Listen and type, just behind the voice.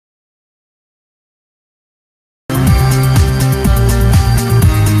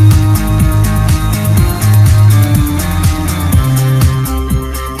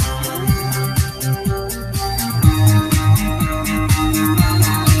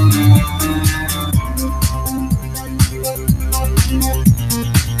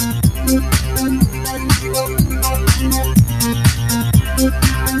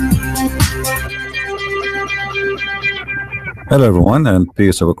Hello everyone, and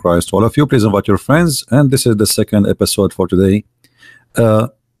peace of Christ to all of you. Please invite your friends, and this is the second episode for today. uh,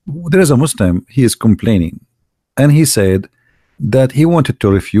 there is a Muslim. He is complaining, and he said that he wanted to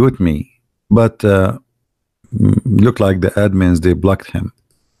refute me, but looked like the admins, they blocked him.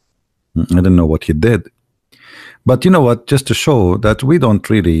 I don't know what he did, but you know what, just to show that we don't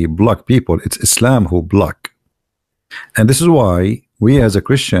really block people, it's Islam who block. And this is why we as a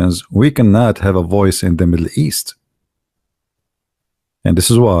Christians, we cannot have a voice in the Middle East. And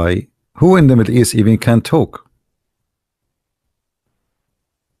this is why who in the Middle East even can talk?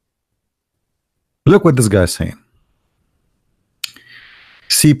 Look what this guy is saying.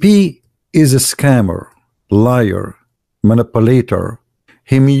 CP is a scammer, liar, manipulator.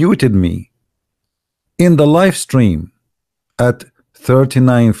 He muted me in the live stream at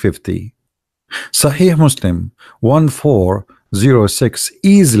 3950. Sahih Muslim 1406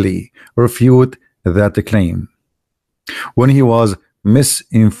 easily refute that claim when he was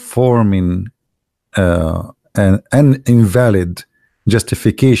misinforming an invalid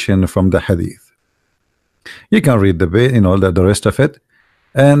justification from the hadith. You can read the the rest of it,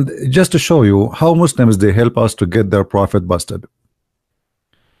 and just to show you how Muslims, they help us to get their prophet busted.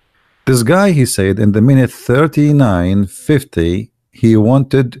 This guy, he said in the minute 3950 he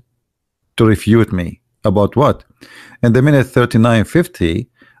wanted to refute me about what? In the minute 3950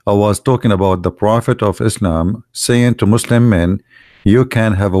 I was talking about the Prophet of Islam saying to Muslim men, you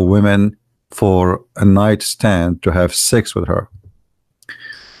can have a woman for a night stand to have sex with her.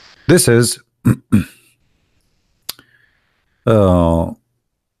 This is the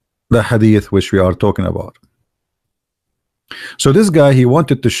hadith which we are talking about. So this guy, he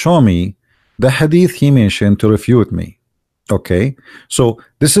wanted to show me the hadith he mentioned to refute me. Okay, so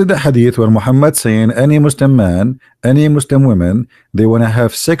this is the hadith where Muhammad saying any Muslim man, any Muslim women, they want to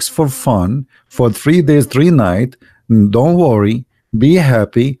have sex for fun for 3 days 3 nights. Don't worry, be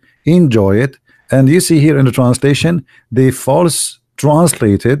happy, enjoy it. And you see here in the translation, they false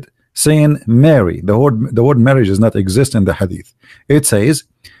translated saying marry. The word marriage does not exist in the hadith. It says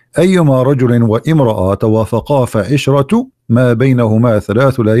أيما رجل وامرأة توافقا فعشرة ما بينهما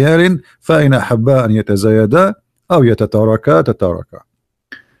 3 ليال فإن أحبا أن يتزايدا أو يتتاركا تتاركا.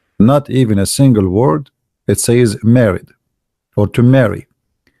 Not even a single word. It says married or to marry.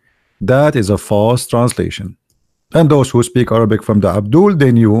 That is a false translation. And those who speak Arabic from the Abdul,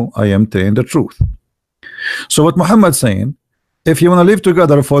 they knew I am telling the truth. So what Muhammad saying, if you want to live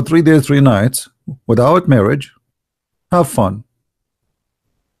together for 3 days 3 nights without marriage, have fun.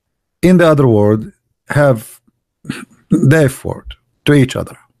 In the other word, have the effort to each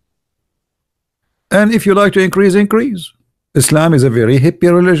other. And if you like to increase, increase. Islam is a very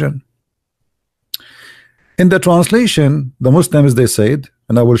hippie religion. In the translation, the Muslims, they said,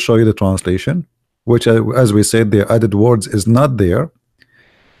 and I will show you the translation, which as we said, the added words is not there.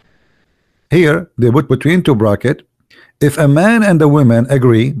 Here they put between 2 bracket, if a man and a woman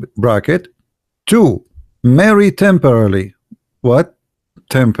agree, bracket, to marry temporarily. What?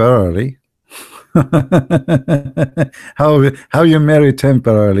 Temporarily? how you marry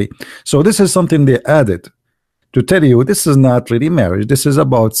temporarily? So this is something they added to tell you this is not really marriage, this is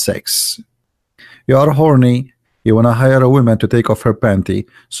about sex. You are horny, you want to hire a woman to take off her panty,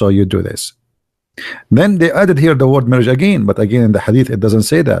 so you do this. Then they added here the word marriage again, but again in the hadith it doesn't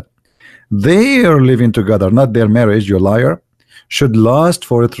say that. They are living together, not their marriage, you liar, should last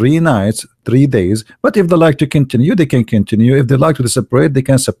for 3 nights 3 days, but if they like to continue, they can continue. If they like to separate, they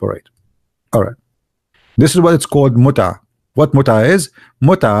can separate. All right, this is what it's called muta. What muta is?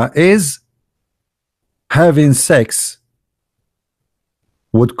 Muta is having sex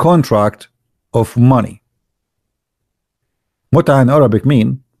with contract of money. Muta in Arabic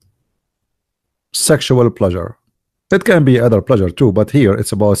mean sexual pleasure. It can be other pleasure too, but here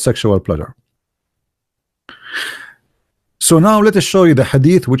it's about sexual pleasure. So now let us show you the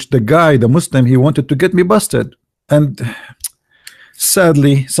hadith which the guy, the Muslim, he wanted to get me busted, and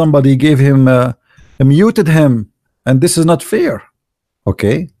sadly somebody gave him muted him, and this is not fair.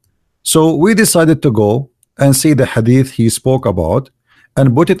 Okay, so we decided to go and see the hadith he spoke about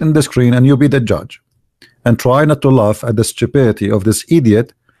and put it in the screen, and you be the judge and try not to laugh at the stupidity of this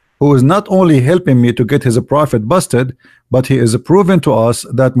idiot who is not only helping me to get his prophet busted, but he is proving to us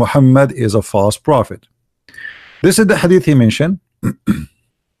that Muhammad is a false prophet. This is the hadith he mentioned.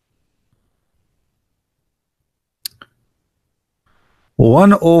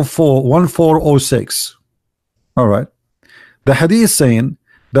 1406. All right, the hadith saying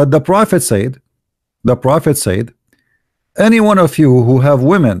that the prophet said, any one of you who have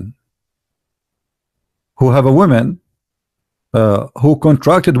women, who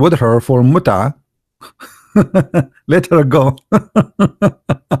contracted with her for muta, Let her go.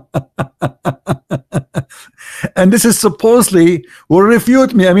 And this is supposedly will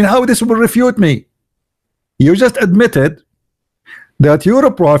refute me. I mean, how this will refute me? You just admitted that your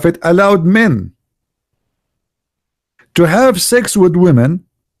prophet allowed men to have sex with women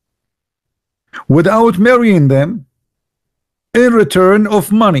without marrying them in return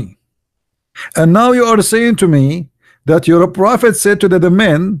of money. And now you are saying to me that your prophet said to the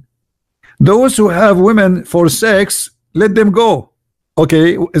men, those who have women for sex, let them go.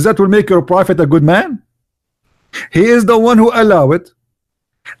 Okay, is that will make your prophet a good man? He is the one who allowed it,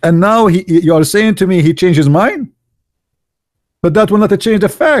 and now you are saying to me he changed his mind? But that will not change the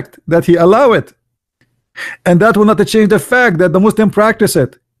fact that he allowed it, and that will not change the fact that the Muslim practice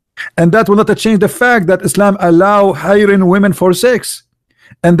it, and that will not change the fact that Islam allow hiring women for sex,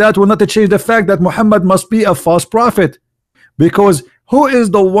 and that will not change the fact that Muhammad must be a false prophet, because who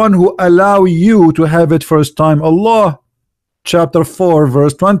is the one who allow you to have it first time? Allah. Chapter 4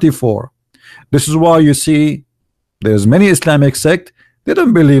 verse 24. This is why you see there's many Islamic sect, they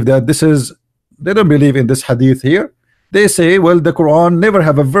don't believe that this is, they don't believe in this hadith here. They say, well, the Quran never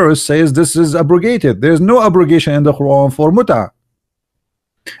have a verse says this is abrogated. There's no abrogation in the Quran for muta.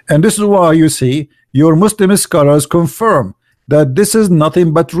 And this is why you see your Muslim scholars confirm that this is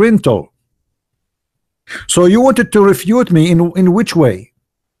nothing but rental. So you wanted to refute me in which way?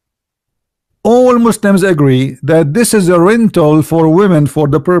 All Muslims agree that this is a rental for women for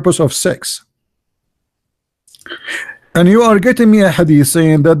the purpose of sex. And you are getting me a hadith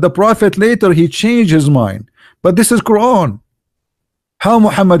saying that the prophet later he changed his mind. But this is Quran. How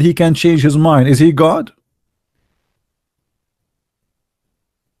Muhammad he can change his mind? Is he God?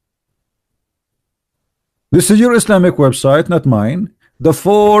 This is your Islamic website, not mine. The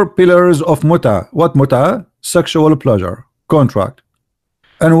 4 pillars of muta. What muta? Sexual pleasure, contract.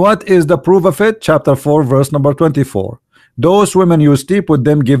 And what is the proof of it? Chapter 4 verse number 24. Those women you sleep with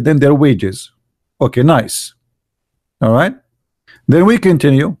them, give them their wages. Okay, nice. All right, then we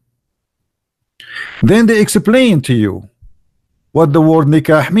continue. Then they explain to you what the word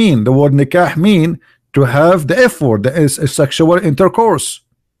nikah mean. The word nikah mean to have the F word, that is a sexual intercourse.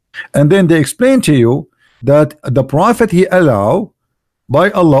 And then they explain to you that the prophet he allow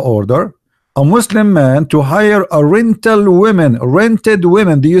by Allah order a Muslim man to hire a rented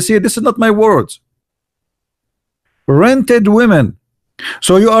women. Do you see? This is not my words. Rented women.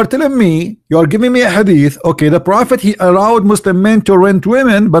 So you are telling me, you are giving me a hadith. Okay, the prophet he allowed Muslim men to rent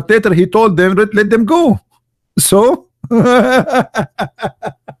women, but later he told them let them go. So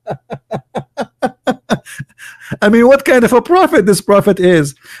I mean, what kind of a prophet this prophet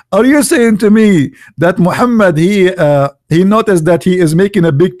is? Are you saying to me that Muhammad he noticed that he is making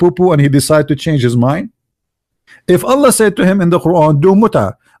a big poo-poo and he decided to change his mind? If Allah said to him in the Quran, do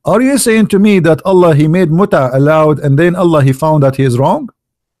muta, are you saying to me that Allah he made muta allowed and then Allah he found that he is wrong?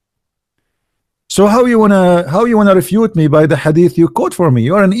 So how you wanna refute me by the hadith you quote for me?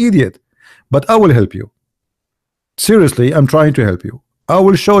 You are an idiot. But I will help you. Seriously, I'm trying to help you. I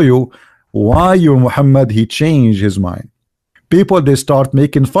will show you why your Muhammad he changed his mind. People they start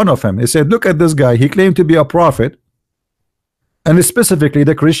making fun of him. They said, look at this guy, he claimed to be a prophet, and specifically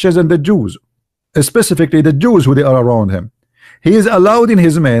the Christians and the Jews, specifically the Jews who they are around him. He is allowed in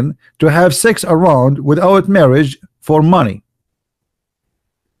his men to have sex around without marriage for money.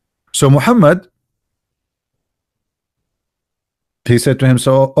 So Muhammad he said to him,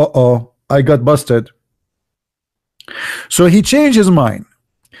 so I got busted. So he changed his mind.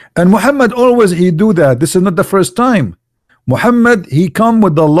 And Muhammad always he do that. This is not the first time. Muhammad he come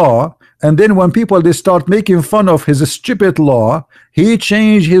with the law, and then when people they start making fun of his stupid law, he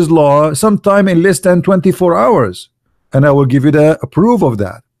changed his law sometime in less than 24 hours. And I will give you the proof of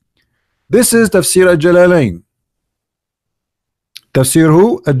that. This is Tafsir al-Jalalain. Tafsir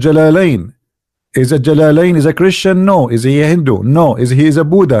who? Al-Jalalain. Is Al-Jalalain is a Christian? No. Is he a Hindu? No. Is he a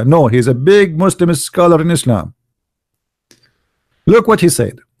Buddha? No. He's a big Muslim scholar in Islam. Look what he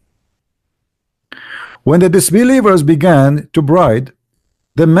said. When the disbelievers began to bride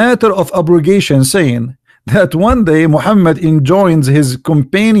the matter of abrogation, saying that one day Muhammad enjoins his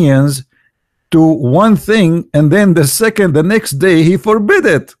companions to one thing, and then the next day he forbid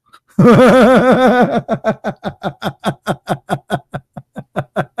it.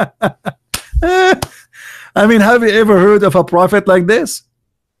 I mean, have you ever heard of a prophet like this?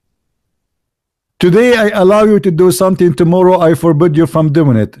 Today I allow you to do something, tomorrow I forbid you from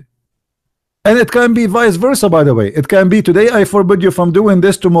doing it. And it can be vice versa, by the way. It can be today I forbid you from doing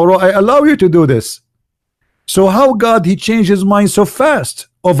this, tomorrow I allow you to do this. So how God he changed his mind so fast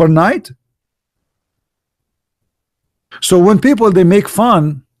overnight? So when people they make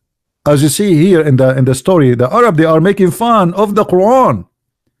fun As you see here in the story, the Arab, they are making fun of the Quran.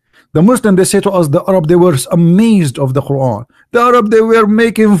 The Muslim, they say to us, the Arab, they were amazed of the Quran. The Arab, they were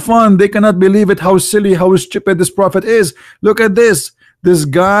making fun. They cannot believe it, how silly, how stupid this prophet is. Look at this. This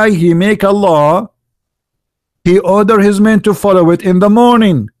guy, he make a law. He order his men to follow it in the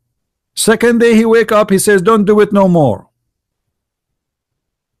morning. Second day he wake up, he says, don't do it no more.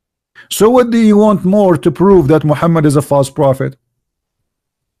 So what do you want more to prove that Muhammad is a false prophet?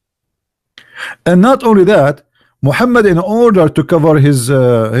 And not only that, Muhammad, in order to cover his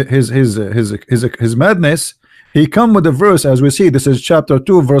madness, he come with a verse, as we see. This is chapter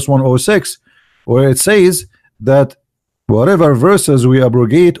 2, verse 106, where it says that whatever verses we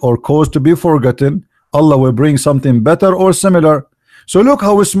abrogate or cause to be forgotten, Allah will bring something better or similar. So look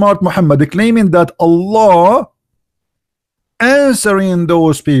how smart Muhammad, claiming that Allah answering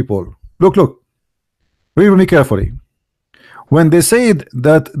those people. Look, read me carefully. When they said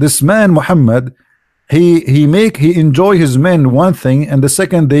that this man Muhammad, he enjoy his men one thing, and the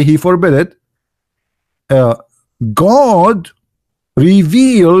second day he forbid it. God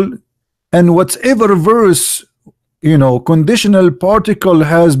revealed, and whatever verse, conditional particle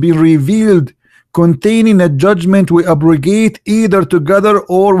has been revealed containing a judgment, we abrogate either together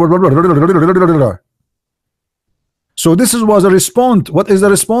or. So this was a response. What is the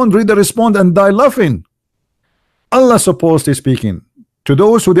response? Read the response and die laughing. Allah supposedly speaking to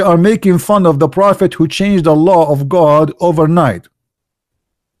those who they are making fun of the prophet who changed the law of God overnight.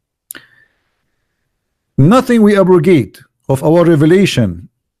 Nothing we abrogate of our revelation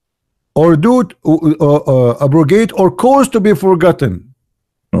or do abrogate or cause to be forgotten.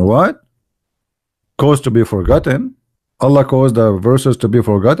 What? Cause to be forgotten? Allah caused the verses to be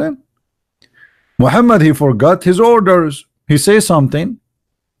forgotten? Muhammad, he forgot his orders. He says something,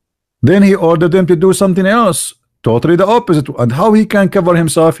 then he ordered them to do something else, totally the opposite. And how he can cover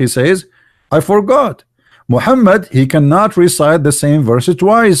himself? He says, I forgot. Muhammad, he cannot recite the same verse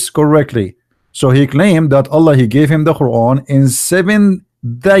twice correctly. So he claimed that Allah, he gave him the Quran in 7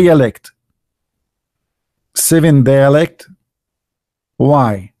 dialect. 7 dialect.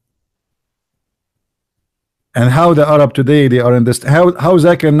 Why? And how the Arab today, they are understand, how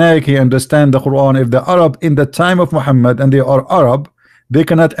Zakir Naik he understand the Quran? If the Arab in the time of Muhammad, and they are Arab, they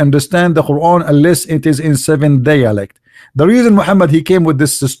cannot understand the Quran unless it is in 7 dialect. The reason Muhammad, he came with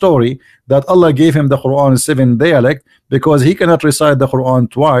this story that Allah gave him the Quran in 7 dialect, because he cannot recite the Quran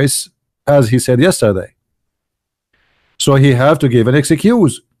twice, as he said yesterday. So he have to give an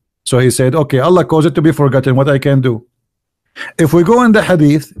excuse. So he said, okay, Allah caused it to be forgotten, what I can do? If we go in the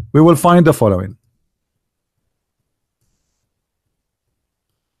hadith, we will find the following.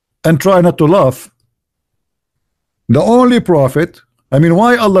 And try not to laugh. The only prophet, I mean,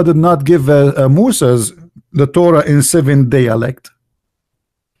 why Allah did not give Moses the Torah in 7 dialect?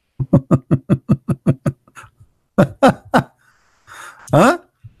 Huh?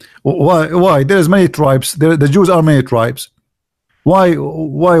 Why? There's many tribes. The Jews are many tribes. Why?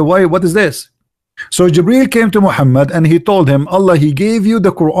 What is this? So Jibreel came to Muhammad and he told him, Allah, he gave you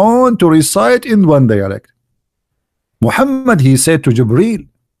the Quran to recite in 1 dialect. Muhammad, he said to Jibreel,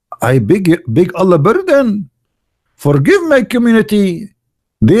 I beg Allah burden, forgive my community,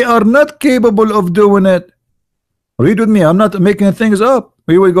 they are not capable of doing it. Read with me, I'm not making things up.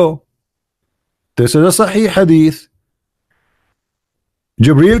 Here we go. This is a Sahih hadith.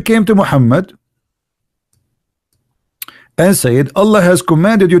 Jibreel came to Muhammad and said, Allah has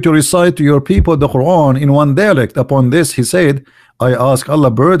commanded you to recite to your people the Quran in 1 dialect. Upon this he said, I ask Allah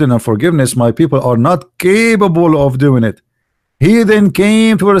burden and forgiveness, my people are not capable of doing it. He then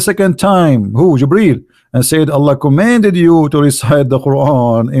came for a second time, who? Jibreel, and said, Allah commanded you to recite the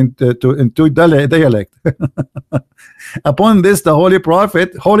Quran in 2 dialect. Upon this, the Holy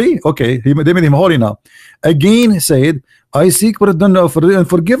Prophet, holy? Okay, they made him holy now. Again said, I seek pardon and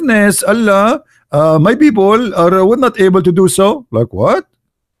forgiveness, Allah, my people were not able to do so. Like what?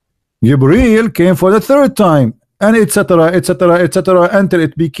 Jibreel came for the 3rd time, and etc., etc., etc., until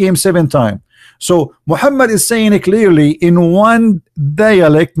it became 7 times. So Muhammad is saying it clearly in 1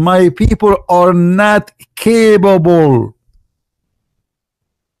 dialect, my people are not capable.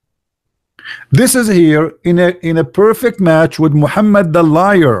 This is here in a perfect match with Muhammad the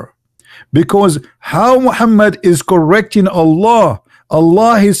liar, because how Muhammad is correcting Allah.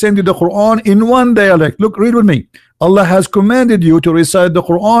 Allah, he sent you the Quran in 1 dialect. Look, read with me. Allah has commanded you to recite the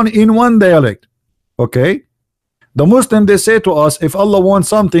Quran in 1 dialect. Okay. The Muslim, they say to us, if Allah wants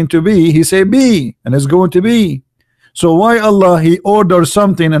something to be, he say be, and it's going to be. So why Allah, he orders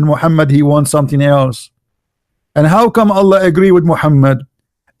something, and Muhammad, he wants something else? And how come Allah agree with Muhammad?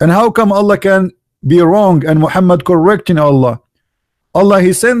 And how come Allah can be wrong and Muhammad correcting Allah? Allah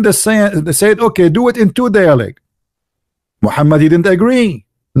he sent the saying, they said okay, do it in two dialect. Muhammad he didn't agree.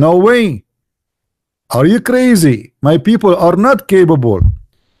 No way. Are you crazy? My people are not capable.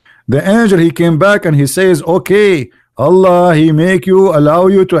 The angel he came back and he says okay, Allah he make you, allow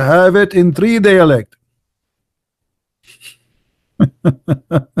you to have it in three dialect.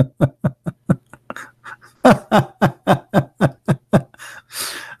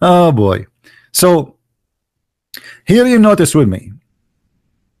 Oh boy. So here you notice with me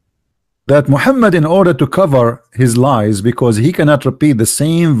that Muhammad, in order to cover his lies, because he cannot repeat the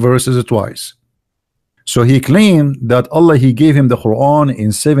same verses twice, so he claimed that Allah he gave him the Quran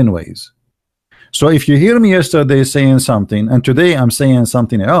in 7 ways. So if you hear me yesterday saying something and today I'm saying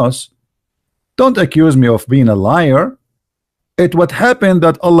something else, don't accuse me of being a liar. It what happened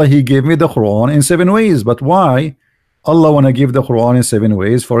that Allah he gave me the Quran in 7 ways. But why Allah wanna give the Quran in 7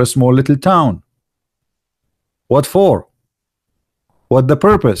 ways for a small little town? What for? What the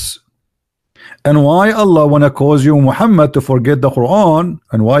purpose? And why Allah wanna cause you Muhammad to forget the Quran,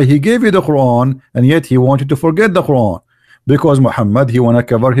 and why he gave you the Quran and yet he wanted to forget the Quran? Because Muhammad he wanna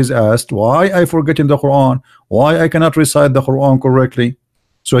cover his ass. Why I forgetting the Quran? Why I cannot recite the Quran correctly?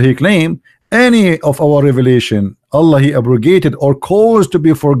 So he claimed any of our revelation Allah he abrogated or caused to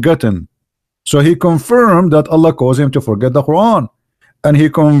be forgotten. So he confirmed that Allah caused him to forget the Quran, and he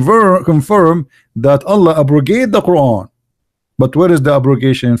confirmed that Allah abrogated the Quran. But where is the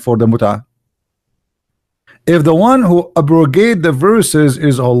abrogation for the mut'ah? If the one who abrogate the verses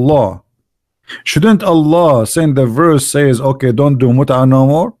is Allah, shouldn't Allah send the verse says okay, don't do mut'ah no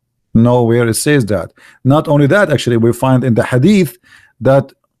more? Nowhere it says that. Not only that, actually we find in the hadith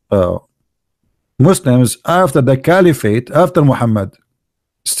that Muslims after the caliphate, after Muhammad,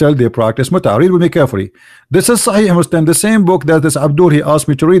 still they practice mut'ah. Read with me carefully. This is Sahih Muslim, the same book that this Abdul he asked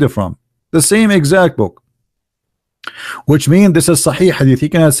me to read it from, the same exact book, which means this is Sahih Hadith. He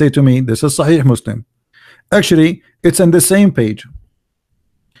cannot say to me this is Sahih Muslim. Actually it's on the same page.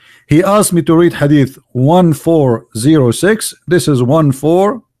 He asked me to read Hadith 1406. This is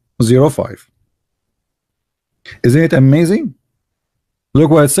 1405. Isn't it amazing?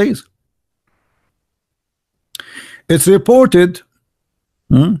 Look what it says. It's reported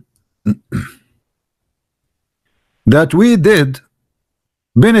that we did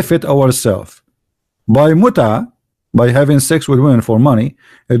benefit ourselves by mut'ah, by having sex with women for money,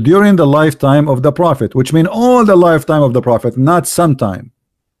 during the lifetime of the Prophet, which means all the lifetime of the Prophet, not sometime,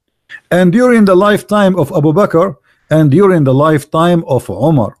 and during the lifetime of Abu Bakr, and during the lifetime of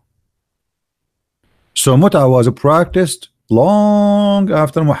Umar. So mut'ah was practiced long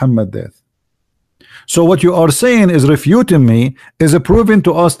after Muhammad's death. So what you are saying is refuting me, is proving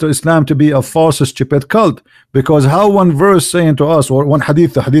to us to Islam to be a false, stupid cult. Because how one verse saying to us, or one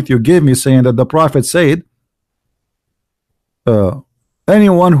hadith, the hadith you gave me saying that the Prophet said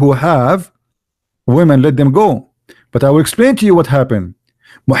anyone who have women, let them go. But I will explain to you what happened.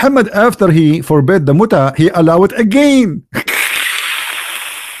 Muhammad, after he forbade the mut'ah, he allowed it again.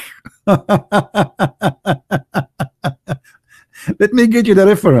 Let me get you the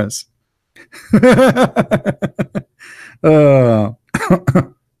reference.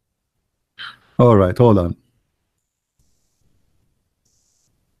 All right, hold on.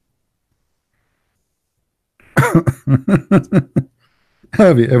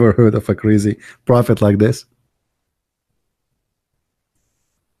 Have you ever heard of a crazy prophet like this?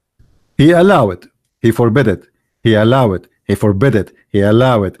 He allowed it, he forbid it, he allowed it, he forbid it, he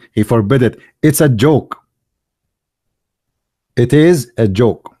allowed it, he forbid it. It's a joke. It is a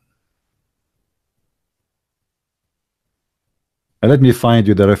joke. And let me find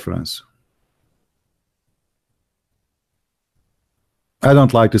you the reference. I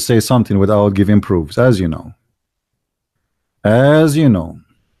don't like to say something without giving proofs, as you know. As you know.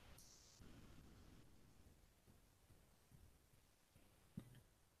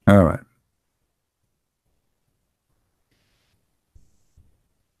 All right.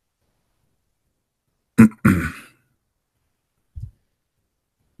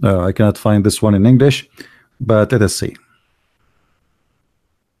 I cannot find this one in English, but let us see.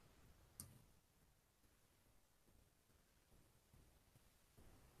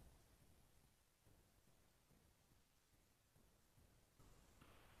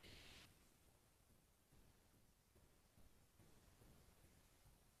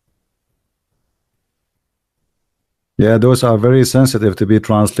 Yeah, those are very sensitive to be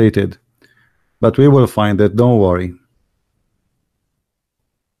translated, but we will find it, don't worry.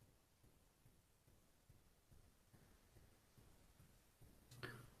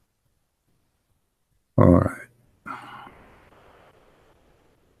 All right.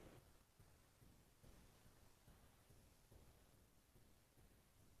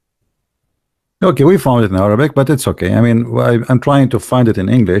 Okay, we found it in Arabic, but it's okay. I mean, I'm trying to find it in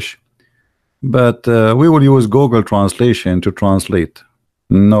English, but we will use Google Translation to translate.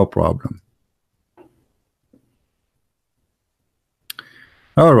 No problem.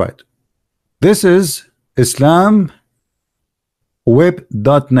 All right. This is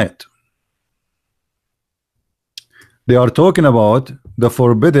islamweb.net. They are talking about the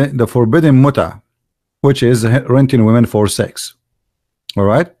forbidden muta, which is renting women for sex. All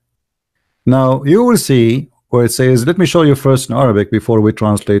right. Now you will see where it says, let me show you first in Arabic before we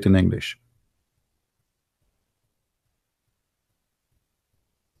translate in English.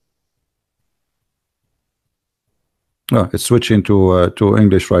 Oh, it's switching to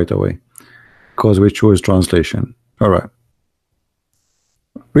English right away because we choose translation. All right.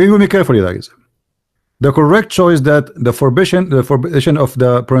 Read with me carefully, guys. The correct choice that the forbition of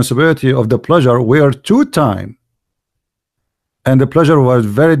the permissibility of the pleasure were 2 times, and the pleasure was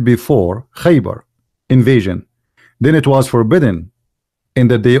varied before Khaybar invasion. Then it was forbidden in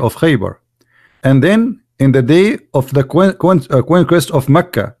the day of Khaybar, and then in the day of the conquest of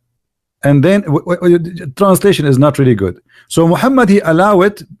Mecca. And then translation is not really good. So Muhammad, he allowed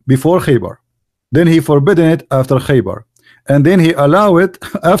it before Khaybar, then he forbidden it after Khaybar, and then he allowed it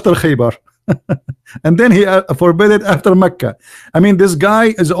after Khaybar. And then he forbid it after Mecca. I mean, this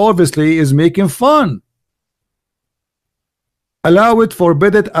guy is obviously making fun. Allow it,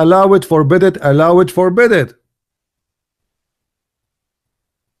 forbid it, allow it, forbid it, allow it, forbid it.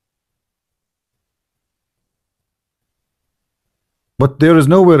 But there is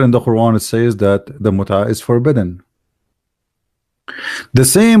nowhere in the Quran it says that the muta is forbidden. The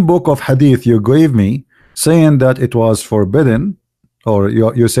same book of hadith you gave me saying that it was forbidden, or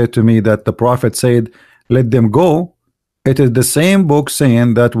you said to me that the Prophet said let them go, it is the same book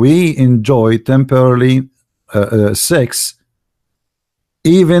saying that we enjoy temporarily sex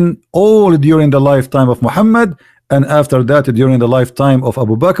even all during the lifetime of Muhammad, and after that during the lifetime of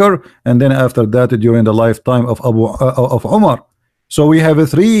Abu Bakr, and then after that during the lifetime of Umar. So we have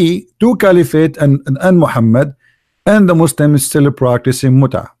two caliphate and Muhammad, and the Muslims still practicing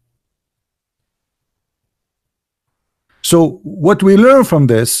muta. So what we learn from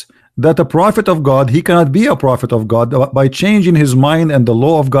this, that a prophet of God, he cannot be a prophet of God by changing his mind and the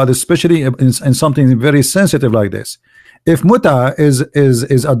law of God, especially in something very sensitive like this. If muta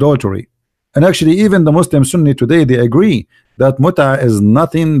is adultery, and actually even the Muslim Sunni today, they agree that muta is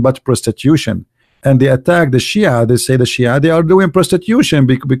nothing but prostitution, and they attack the Shia. They say the Shia, they are doing prostitution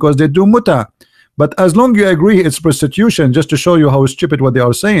because they do muta. But as long you agree it's prostitution, just to show you how stupid what they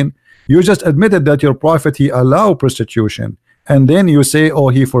are saying, you just admitted that your prophet, he allowed prostitution, and then you say, oh,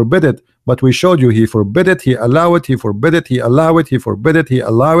 he forbid it. But we showed you he forbid it, he allowed it, he forbid it, he allowed it, he forbid it, he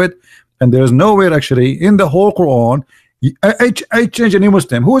allowed it. And there is nowhere actually in the whole Quran. I change any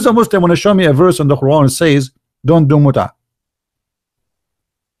Muslim. Who is a Muslim want to show me a verse in the Quran that says don't do muta?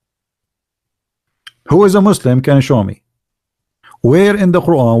 Who is a Muslim can show me where in the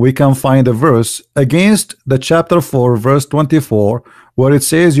Quran we can find a verse against the chapter 4 verse 24 where it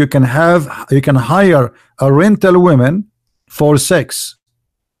says you can hire a rental woman for sex,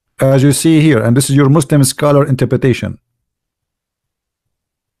 as you see here, and this is your Muslim scholar interpretation.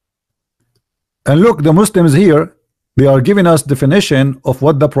 And look, the Muslims here, they are giving us definition of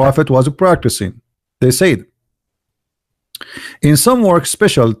what the Prophet was practicing. They said in some work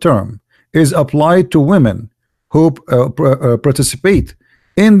special term is applied to women who participate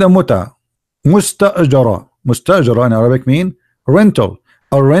in the muta. Mustajara in Arabic mean rental,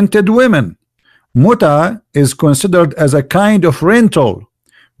 a rented women. Muta is considered as a kind of rental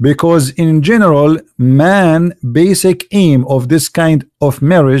because in general man basic aim of this kind of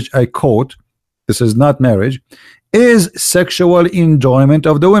marriage, I quote, this is not marriage, is sexual enjoyment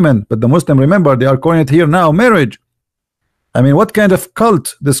of the women. But the Muslim, remember, they are calling it here now marriage. I mean, what kind of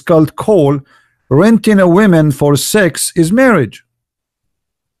cult this cult call renting a woman for sex is marriage?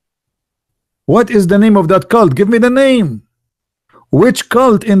 What is the name of that cult? Give me the name. Which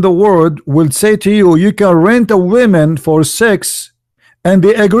cult in the world will say to you you can rent a woman for sex, and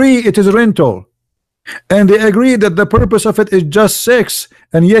they agree it is rental, and they agree that the purpose of it is just sex,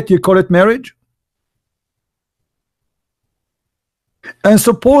 and yet you call it marriage? And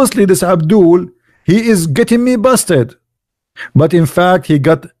supposedly this Abdul, he is getting me busted, but in fact he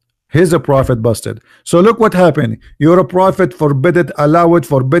got his prophet busted. So look what happened. You're a prophet, forbid it, allow it,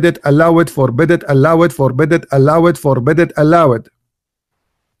 forbid it, allow it, forbid it, allow it, forbid it, allow it, forbid it, allow it.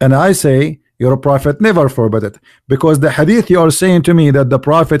 And I say your prophet never forbid it, because the hadith you are saying to me that the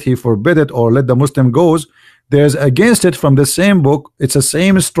prophet he forbid it or let the Muslim goes, there's against it from the same book. It's the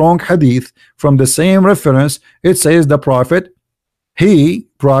same strong hadith from the same reference. It says the prophet he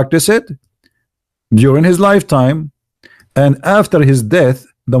practiced it during his lifetime, and after his death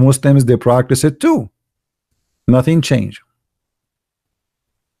the Muslims, they practice it too. Nothing changed.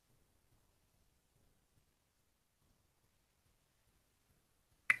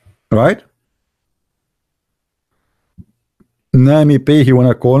 Right? Nami Pay, he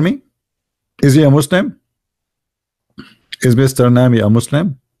wanna call me? Is he a Muslim? Is Mr. Nami a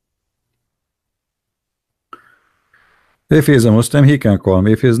Muslim? If he is a Muslim, he can call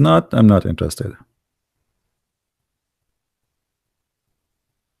me. If he's not, I'm not interested.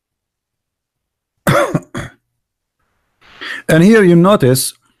 And here you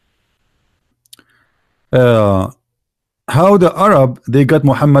notice how the Arab, they got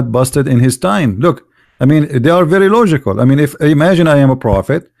Muhammad busted in his time. Look, I mean, they are very logical. I mean, if imagine I am a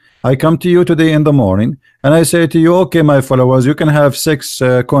prophet, I come to you today in the morning and I say to you, okay, my followers, you can have 6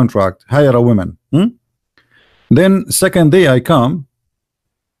 contract, hire a woman. Then second day I come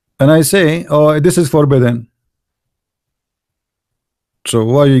and I say, oh, this is forbidden. So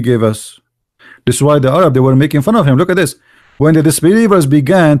why you gave us? This is why the Arab, they were making fun of him. Look at this. When the disbelievers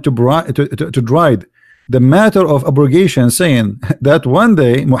began to drive the matter of abrogation, saying that one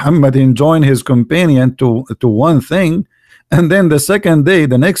day Muhammad enjoined his companion to one thing, and then the second day,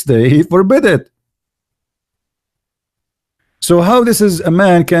 the next day, he forbid it. So how this is a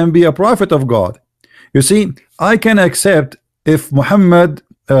man can be a prophet of God? You see, I can accept if Muhammad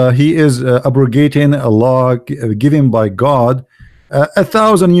he is abrogating a law given by God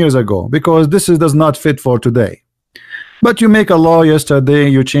 1,000 years ago, because this does not fit for today. But you make a law yesterday,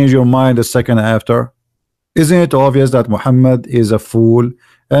 you change your mind the second after. Isn't it obvious that Muhammad is a fool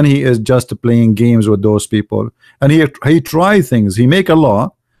and he is just playing games with those people? And he try things, he make a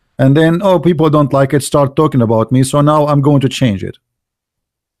law, and then, oh, people don't like it, start talking about me, so now I'm going to change it.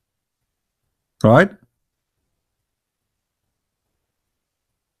 Right?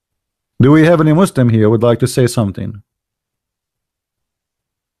 Do we have any Muslim here would like to say something?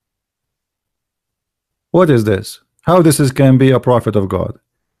 What is this? How this can be a prophet of God?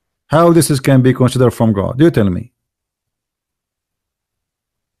 How this can be considered from God? You tell me.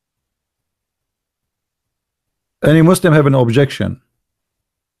 Any Muslim have an objection?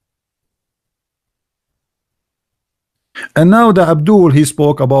 And now the Abdul, he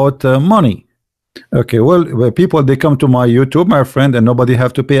spoke about money. Okay, well, people, they come to my YouTube, my friend, and nobody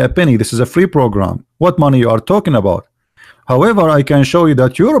have to pay a penny. This is a free program. What money you are talking about? However, I can show you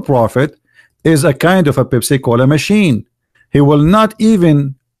that your prophet is a kind of a Pepsi Cola machine. He will not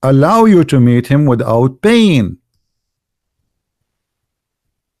even allow you to meet him without paying.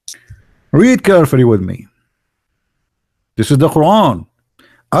 Read carefully with me. This is the Quran.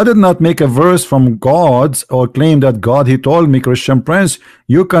 I did not make a verse from God's or claim that God, he told me, Christian Prince,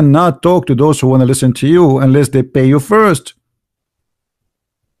 you cannot talk to those who want to listen to you unless they pay you first.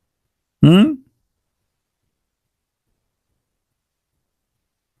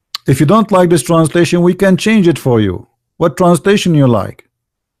 If you don't like this translation, we can change it for you. What translation you like?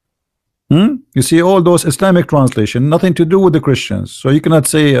 You see, all those Islamic translation, nothing to do with the Christians. So you cannot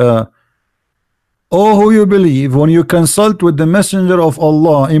say, oh, who you believe, when you consult with the messenger of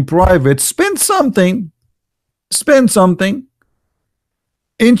Allah in private, spend something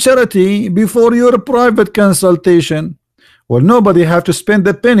in charity before your private consultation. Well, nobody have to spend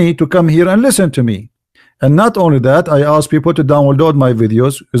a penny to come here and listen to me. And not only that, I ask people to download my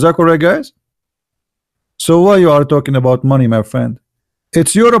videos. Is that correct, guys? So why you are talking about money, my friend?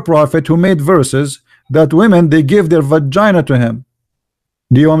 It's your prophet who made verses that women, they give their vagina to him.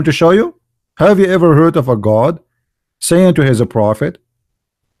 Do you want me to show you? Have you ever heard of a God saying to his prophet,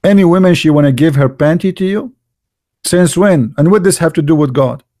 any woman she want to give her panty to you? Since when? And what does this have to do with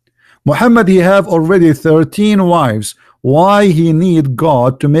God? Muhammad, he have already 13 wives. Why he need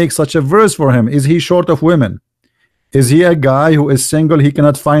God to make such a verse for him? Is he short of women? Is he a guy who is single? He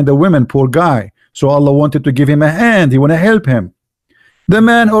cannot find a woman, poor guy. So Allah wanted to give him a hand. He want to help him. The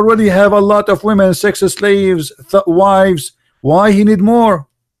man already have a lot of women, 6 slaves, wives. Why he need more?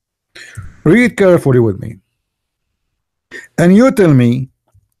 Read carefully with me. And you tell me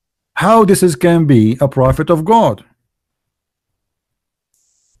how this can be a prophet of God.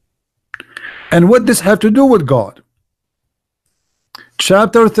 And what this have to do with God?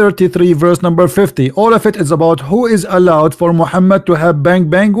 Chapter 33, verse number 50. All of it is about who is allowed for Muhammad to have bang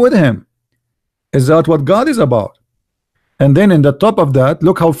bang with him. Is that what God is about? And then in the top of that,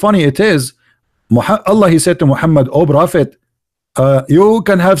 look how funny it is. Allah, he said to Muhammad, oh prophet, you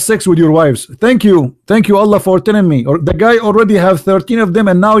can have sex with your wives. Thank you Allah for telling me. Or the guy already have 13 of them,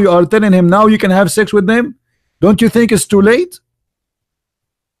 and now you are telling him now you can have sex with them. Don't you think it's too late?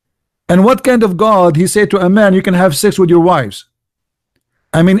 And what kind of God he said to a man, you can have sex with your wives?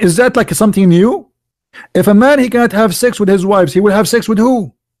 I mean, is that like something new? If a man he cannot have sex with his wives, he will have sex with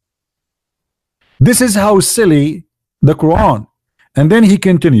who? This is how silly the Quran. And then he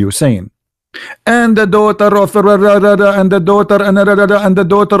continues saying, and the daughter of and the daughter and the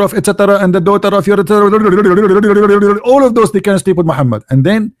daughter of etc. and the daughter of your all of those they can sleep with Muhammad. And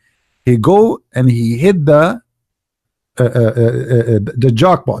then he go and he hit the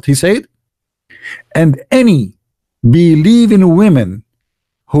jackpot. He said, and any believing women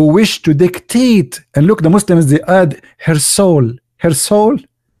who wish to dictate, and look, the Muslims they add her soul, her soul.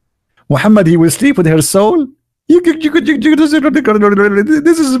 Muhammad, he will sleep with her soul. This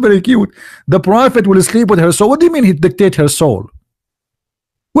is very cute. The Prophet will sleep with her soul. What do you mean he dictate her soul?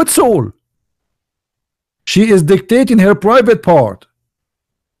 What soul? She is dictating her private part.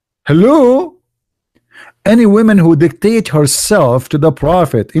 Hello? Any women who dictate herself to the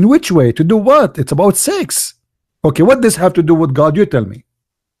Prophet, in which way? To do what? It's about sex. Okay, what does this have to do with God? You tell me.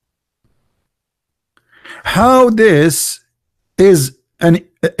 How this is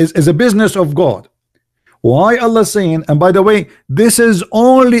a business of God? Why Allah saying, and by the way, this is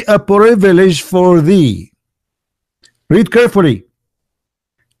only a privilege for thee. Read carefully.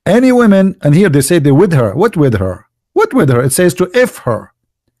 Any women, and here they say they with her. What with her? What with her? It says to if her.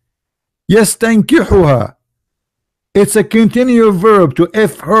 Yastankihuha. It's a continuous verb to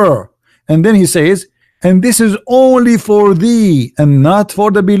if her. And then he says, and this is only for thee and not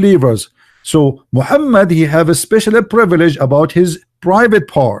for the believers. So Muhammad, he have a special privilege about his private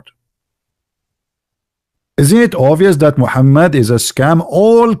part. Isn't it obvious that Muhammad is a scam?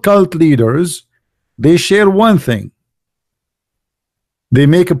 All cult leaders, they share one thing. They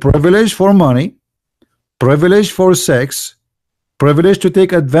make a privilege for money, privilege for sex, privilege to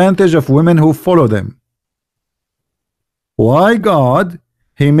take advantage of women who follow them. Why God,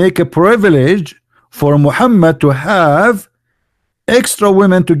 he make a privilege for Muhammad to have extra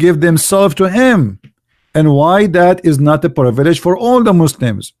women to give themselves to him? And why that is not a privilege for all the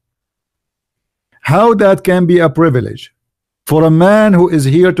Muslims? How that can be a privilege for a man who is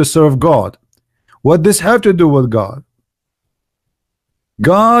here to serve God? What does have to do with God?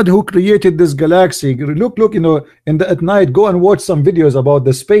 God who created this galaxy. Look, you know, at night, go and watch some videos about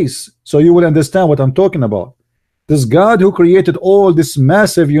the space so you will understand what I'm talking about. This God who created all this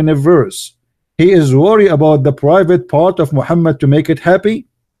massive universe, he is worried about the private part of Muhammad to make it happy.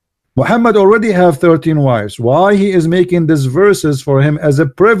 Muhammad already have 13 wives. Why he is making these verses for him as a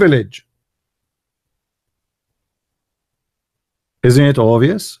privilege? Isn't it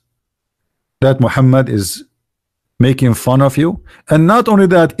obvious that Muhammad is making fun of you? And not only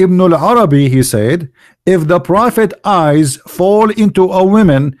that, Ibn al-Arabi, he said, if the Prophet eyes fall into a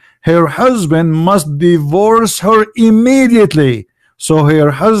woman, her husband must divorce her immediately, so her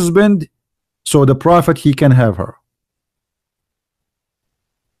husband, so the Prophet, he can have her.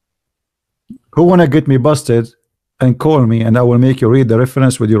 Who wanna get me busted and call me, and I will make you read the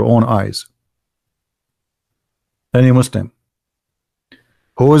reference with your own eyes? Any Muslim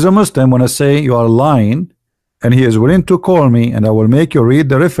who is a Muslim wanna say you are lying, and he is willing to call me, and I will make you read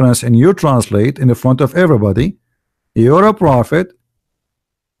the reference and you translate in the front of everybody. You're a prophet.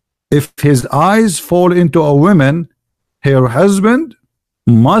 If his eyes fall into a woman, her husband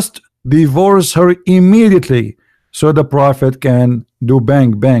must divorce her immediately, so the Prophet can do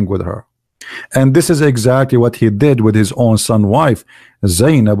bang bang with her. And this is exactly what he did with his own son wife,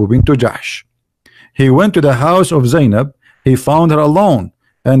 Zainab bint Jahsh. He went to the house of Zainab, he found her alone,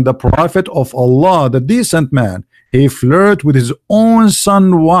 and the Prophet of Allah, the decent man, he flirted with his own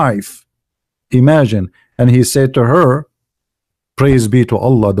son wife. Imagine. And he said to her, praise be to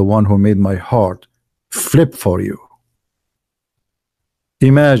Allah, the one who made my heart flip for you.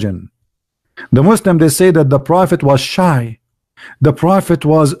 Imagine. The Muslim, they say that the Prophet was shy. The Prophet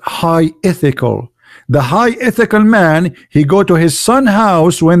was high ethical. The high ethical man, he go to his son's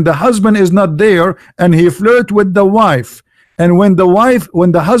house when the husband is not there, and he flirt with the wife. And when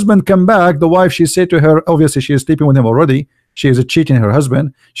the husband come back, the wife, she said to her, obviously she is sleeping with him already, she is cheating her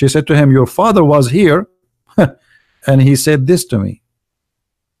husband. She said to him, your father was here and he said this to me.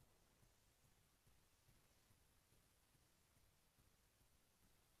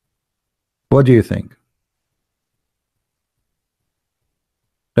 What do you think?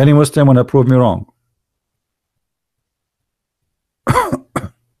 Any Muslim want to prove me wrong?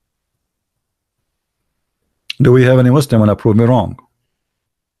 Do we have any Muslim want to prove me wrong?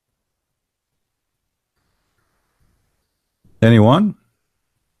 Anyone?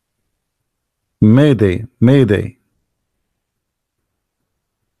 Mayday, Mayday.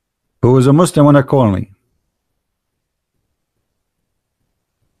 Who is a Muslim want to call me?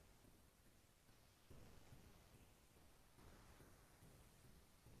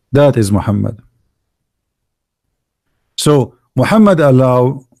 That is Muhammad. So Muhammad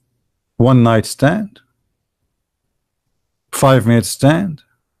allow one night stand, 5 minute stand,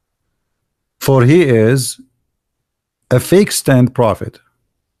 for he is a fake stand prophet,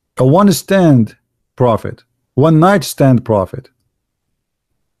 a one stand prophet, one night stand prophet.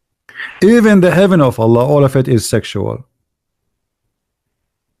 Even the heaven of Allah, all of it is sexual.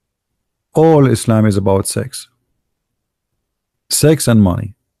 All Islam is about sex, sex and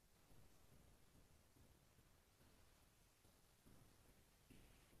money.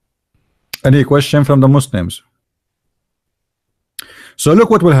 Any question from the Muslims? So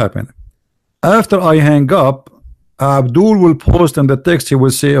look what will happen after I hang up. Abdul will post in the text. He will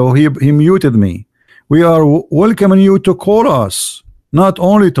say, oh, he muted me. We are welcoming you to call us, not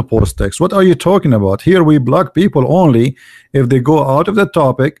only to post text. What are you talking about? Here we block people only if they go out of the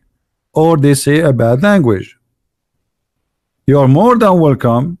topic or they say a bad language. You are more than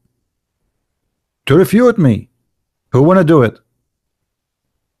welcome to refute me. Who want to do it?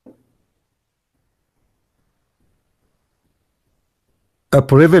 A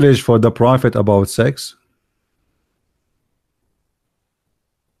privilege for the prophet about sex?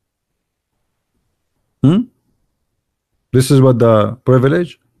 This is what the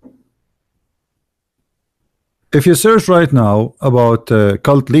privilege. If you search right now about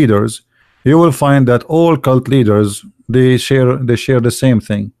cult leaders, you will find that all cult leaders, they share the same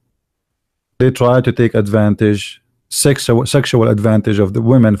thing. They try to take advantage, sexual advantage of the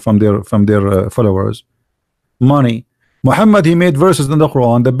women from their followers. Money. Muhammad, he made verses in the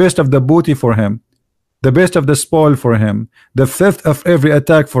Quran, the best of the booty for him, the best of the spoil for him, the fifth of every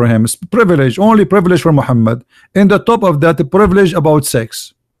attack for him. Privilege, only privilege for Muhammad. In the top of that, the privilege about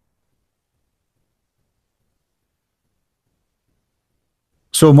sex.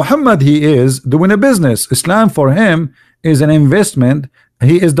 So Muhammad, he is doing a business. Islam for him is an investment.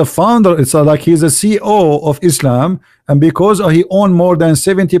 He is the founder. It's like he's a CEO of Islam, and because he owned more than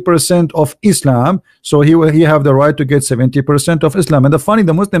 70% of Islam, so he have the right to get 70% of Islam. And the funny,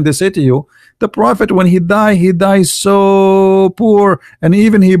 the Muslim, they say to you, the Prophet, when he dies so poor, and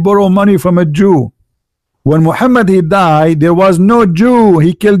even he borrowed money from a Jew. When Muhammad he died, there was no Jew.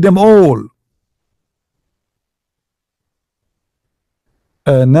 He killed them all.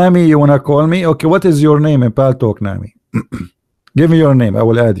 Nami, you wanna call me? Okay, what is your name in Pal Talk, Nami? Give me your name, I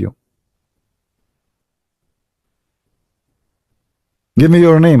will add you. Give me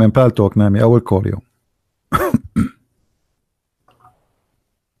your name in Pal Talk, Nami, I will call you.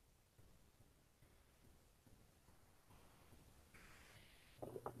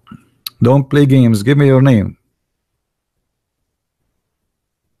 Don't play games, give me your name.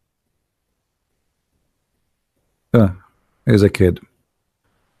 Here's a kid.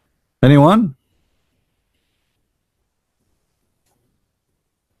 Anyone?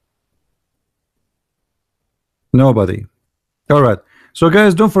 Nobody. All right. So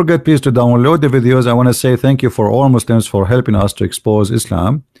guys, don't forget please to download the videos. I want to say thank you for all Muslims for helping us to expose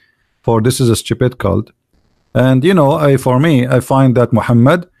Islam, for this is a stupid cult. And you know, for me, I find that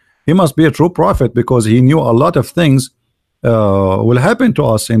Muhammad, he must be a true prophet, because he knew a lot of things will happen to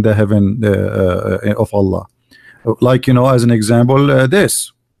us in the heaven of Allah. Like, you know, as an example,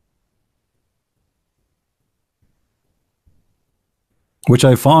 this, which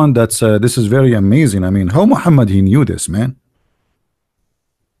I found that this is very amazing. I mean, how Muhammad he knew this, man.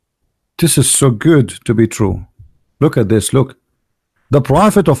 This is so good to be true. Look at this. Look, the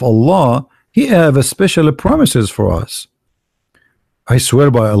prophet of Allah, he have a special promises for us. I swear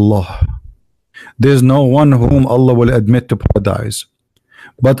by Allah, there's no one whom Allah will admit to paradise,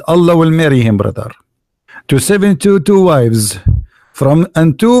 but Allah will marry him, brother, to 72 wives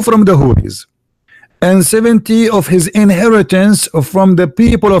and 2 from the houris, and 70 of his inheritance from the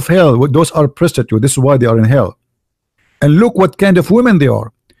people of hell. Those are prostitutes. This is why they are in hell. And look what kind of women they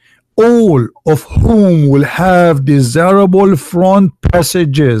are, all of whom will have desirable front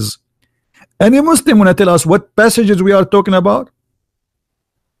passages. Any Muslim want to tell us what passages we are talking about?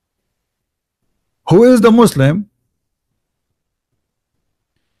 Who is the Muslim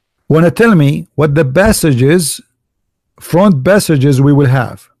want to tell me what the passages, front passages we will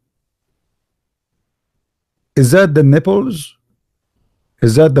have? Is that the nipples?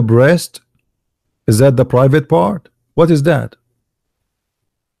 Is that the breast? Is that the private part? What is that?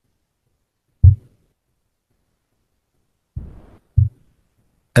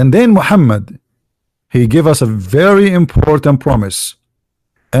 And then Muhammad, he gave us a very important promise,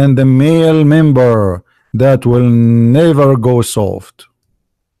 and the male member that will never go soft.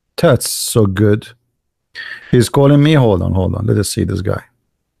 That's so good. He's calling me. Hold on, let us see this guy.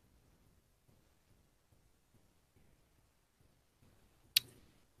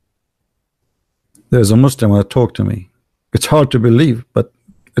 There's a Muslim that talk to me. It's hard to believe, but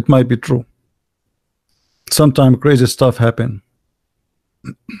it might be true. Sometimes crazy stuff happen.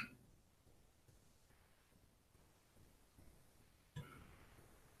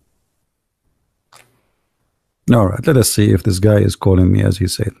 All right, let us see if this guy is calling me as he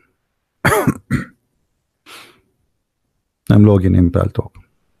said. I'm logging in Paltalk.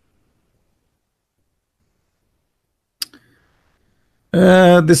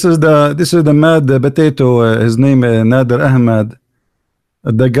 This is the mad potato. His name Nader Ahmad,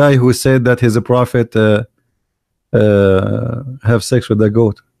 the guy who said that he's a prophet have sex with the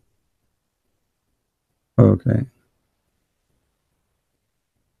goat. Okay.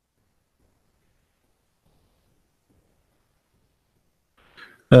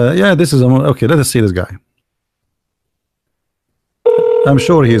 Yeah, this is okay. Let us see this guy. I'm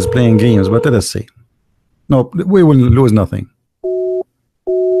sure he is playing games, but let us see. No, we will lose nothing.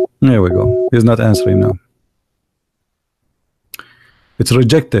 There we go. He's not answering now. It's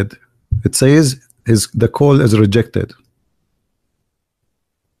rejected. It says the call is rejected.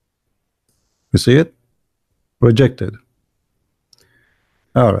 You see it? Rejected.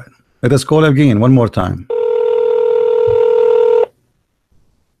 All right. Let us call again one more time.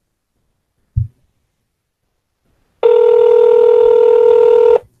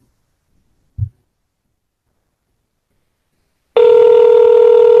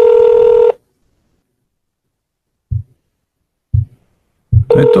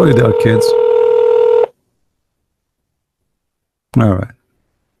 I told you they are kids. All right.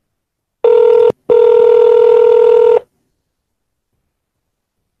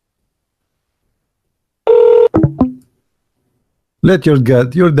 Let your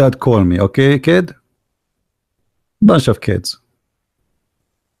dad call me, okay, kid? Bunch of kids.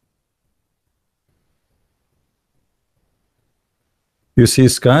 You see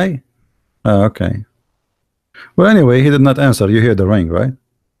Sky? Oh, okay. Well, anyway, he did not answer. You hear the ring, right?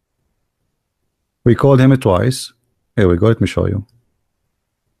 We called him twice. Here we go. Let me show you.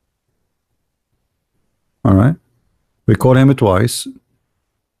 All right. We called him twice.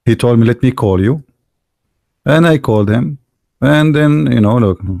 He told me, let me call you. And I called him. And then, you know,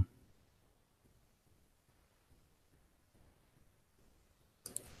 look.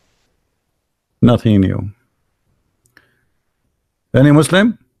 Nothing new. Any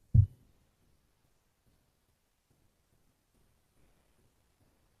Muslim?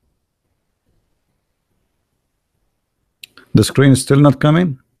 The screen is still not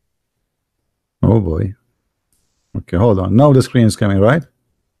coming? Oh boy. Okay, hold on. Now the screen is coming, right?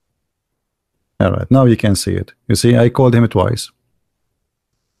 All right, now you can see it. You see, I called him twice.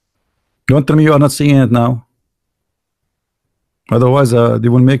 Don't tell me you are not seeing it now. Otherwise, they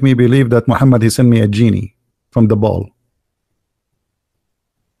will make me believe that Muhammad, he sent me a genie from the ball.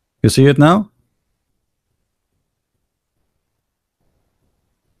 You see it now?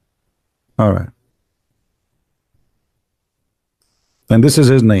 All right. And this is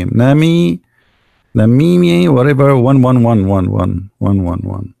his name. Namimi, whatever,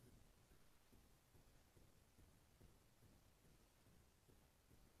 11111111.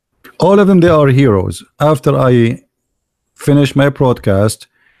 All of them, they are heroes. After I finish my broadcast,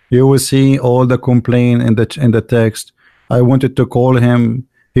 you will see all the complaint in the text. I wanted to call him.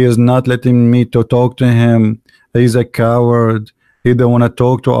 He is not letting me to talk to him. He's a coward. He don't want to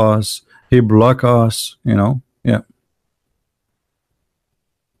talk to us. He block us, you know. Yeah.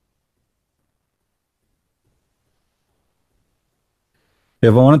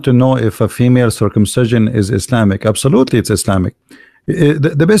 If I wanted to know if a female circumcision is Islamic, absolutely it's Islamic.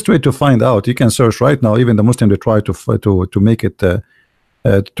 The best way to find out, you can search right now. Even the Muslim, they try to make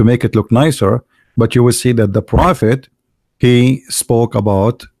it look nicer, but you will see that the Prophet, he spoke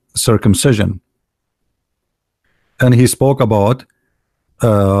about circumcision, and he spoke about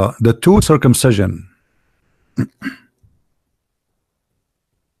the two circumcision,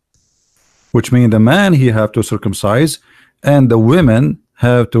 which means the man he have to circumcise, and the women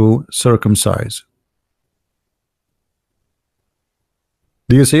have to circumcise.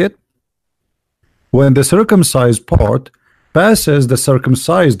 Do you see it? When the circumcised part passes the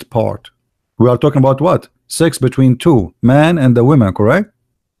circumcised part, we are talking about what? Sex between two, man and the women, correct?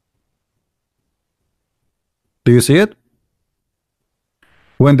 Do you see it?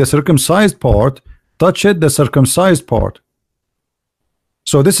 When the circumcised part touched the circumcised part.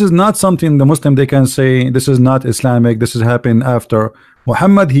 So this is not something the Muslim they can say this is not Islamic. This has happened after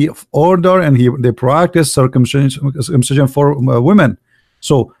Muhammad. He ordered and they practice circumcision for women.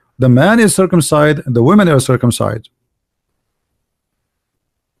 So the man is circumcised, the women are circumcised.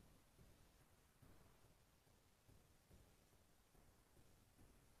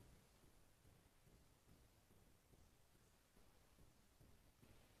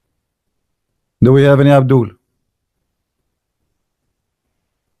 Do we have any Abdul?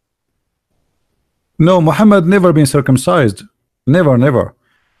 No, Muhammad never been circumcised. Never, never.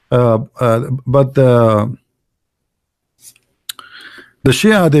 But the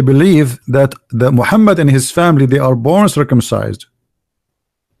Shia, they believe that the Muhammad and his family, they are born circumcised,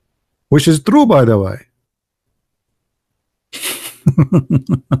 which is true, by the way.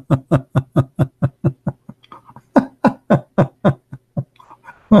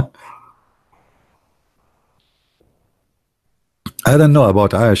 I don't know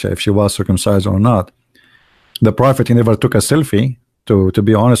about Aisha if she was circumcised or not. The Prophet, he never took a selfie. To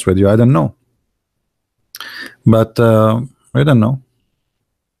be honest with you, I don't know. But I don't know.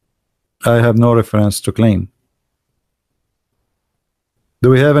 I have no reference to claim. Do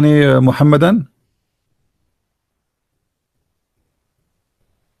we have any Muhammadan?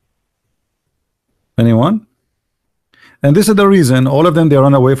 Anyone? And this is the reason all of them, they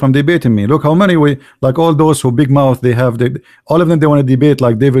run away from debating me. Look how many like all those who big mouth, they have, all of them, they want to debate,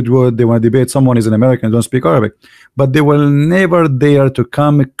 like David Wood, they want to debate someone is an American, don't speak Arabic, but they will never dare to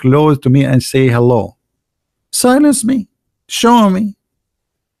come close to me and say hello. Silence me, show me.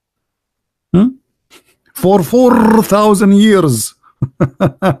 For 4,000 years.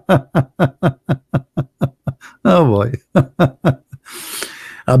 Oh boy.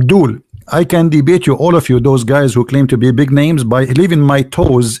 Abdul, I can debate you, all of you, those guys who claim to be big names, by leaving my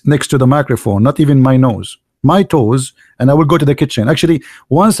toes next to the microphone, not even my nose, my toes, and I will go to the kitchen. Actually,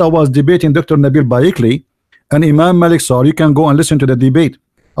 once I was debating Dr. Nabil Baikli and Imam Malik Sar, you can go and listen to the debate.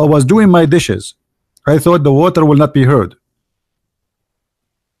 I was doing my dishes. I thought the water will not be heard.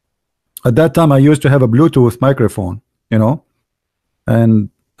 At that time, I used to have a Bluetooth microphone, you know, and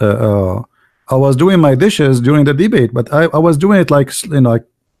I was doing my dishes during the debate, but I was doing it like,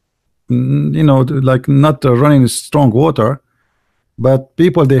 like not running strong water, but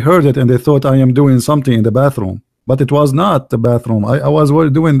people, they heard it and they thought I am doing something in the bathroom, but it was not the bathroom. I was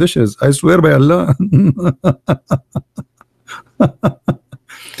doing dishes. I swear by Allah.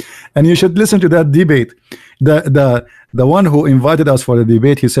 And you should listen to that debate. The one who invited us for the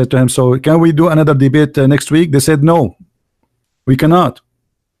debate, he said to him, so can we do another debate next week? They said no, we cannot.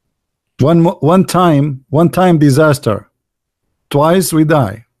 One time disaster, twice we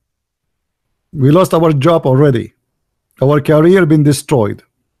die. We lost our job already, our career been destroyed.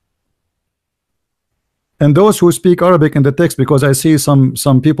 And those who speak Arabic in the text, because I see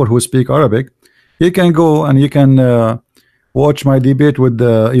some people who speak Arabic, you can go and you can watch my debate with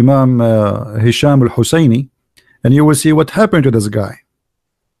Imam Hisham al-Husseini, and you will see what happened to this guy.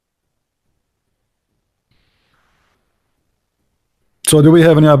 So do we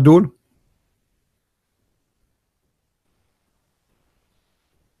have any Abdul?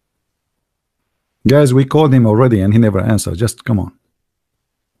 Guys, we called him already and he never answered. Just come on.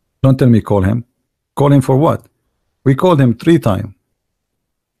 Don't tell me call him. Call him for what? We called him 3 times.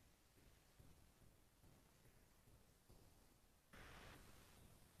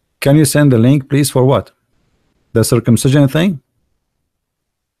 Can you send the link, please? For what? The circumcision thing?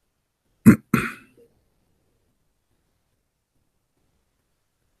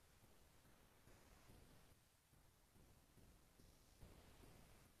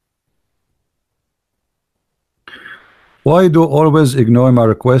 Why do always ignore my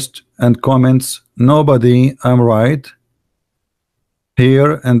request and comments? Nobody, I'm right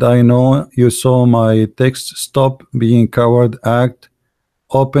here, and I know you saw my text. Stop being coward. Act.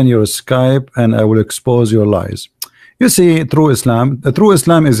 Open your Skype and I will expose your lies. You see, true Islam, the true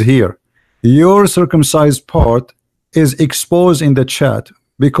Islam is here. Your circumcised part is exposed in the chat,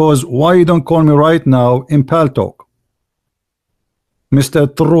 because why you don't call me right now in Pal Talk, Mr.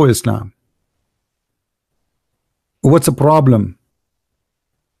 True Islam? What's the problem?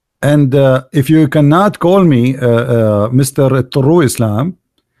 And if you cannot call me Mr. True Islam,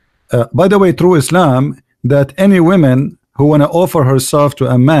 by the way, True Islam, that any women who want to offer herself to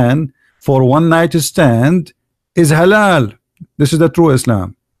a man for one night stand is halal. This is the true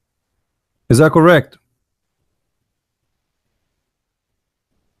Islam. Is that correct?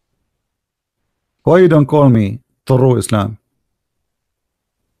 Why you don't call me true Islam?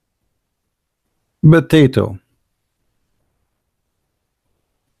 Potato.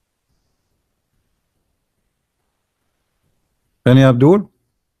 Any Abdul?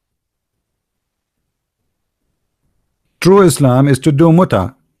 True Islam is to do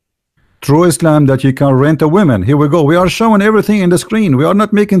muta. True Islam that you can rent a woman. Here we go. We are showing everything in the screen. We are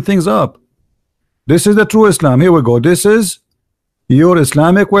not making things up. This is the true Islam. Here we go. This is your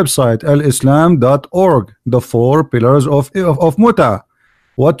Islamic website, alislam.org. The 4 pillars of muta.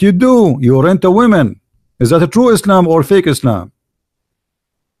 What you do, you rent a woman. Is that a true Islam or fake Islam?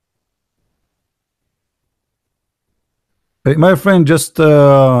 Hey, my friend, just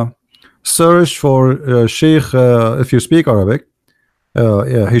search for Sheikh, if you speak Arabic,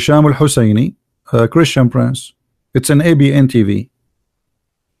 yeah, Hisham al-Husseini, Christian Prince. It's an ABN TV.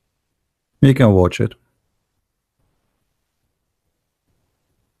 You can watch it.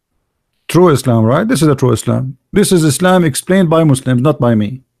 True Islam, right? This is a true Islam. This is Islam explained by Muslims, not by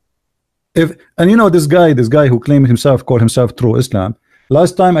me. And you know this guy who called himself True Islam.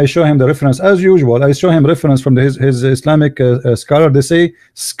 Last time I show him the reference, as usual, I show him reference from his Islamic scholar. They say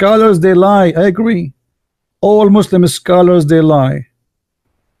scholars they lie. I agree. All Muslim scholars they lie,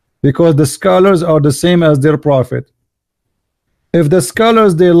 because the scholars are the same as their prophet. If the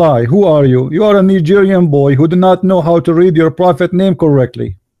scholars they lie, who are you? You are a Nigerian boy who do not know how to read your prophet name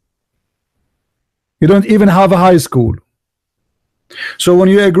correctly. You don't even have a high school. So when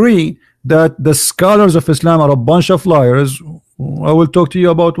you agree that the scholars of Islam are a bunch of liars, I will talk to you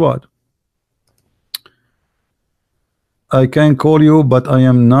about what? I can call you, but I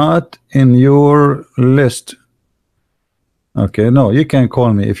am not in your list. Okay, no, you can't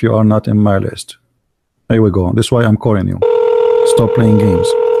call me if you are not in my list. Here we go. This is why I'm calling you. Stop playing games.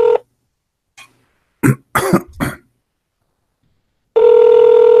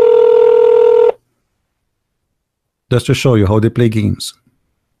 Just to show you how they play games.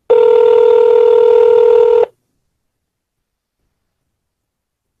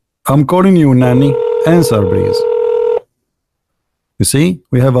 I'm calling you, Nanny. Answer, please. You see,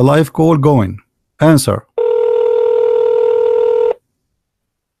 we have a live call going. Answer.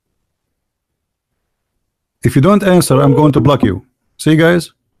 If you don't answer, I'm going to block you. See,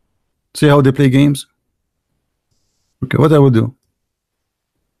 guys? See how they play games? Okay, what I will do?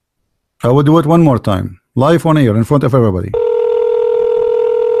 I will do it one more time. Live on air in front of everybody.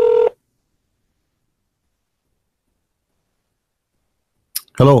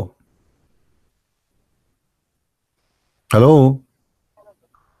 Hello. Hello.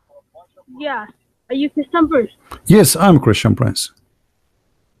 Yeah. Are you Christian Prince? Yes, I'm Christian Prince.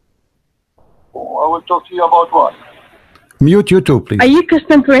 I will talk to you about what? Mute YouTube, please. Are you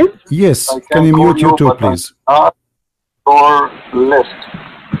Christian Prince? Yes. Can you mute YouTube, please? Not your list.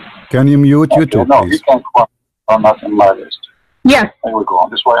 Can you mute YouTube, no, please? you can't call. I'm not in my list. Yes. There we go.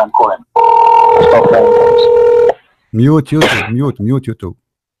 That's why I'm calling. Stop playing games. Mute YouTube. Mute YouTube.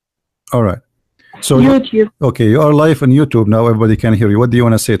 All right. So YouTube. okay, you are live on YouTube now. Everybody can hear you. What do you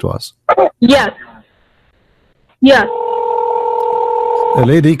want to say to us? Yes. Yes.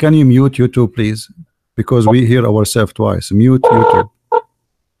 Lady, can you mute YouTube, please? Because we hear ourselves twice. Mute YouTube.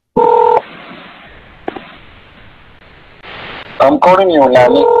 I'm calling you,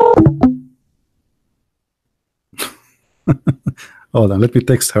 Nanny. Hold on, let me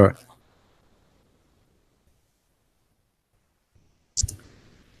text her.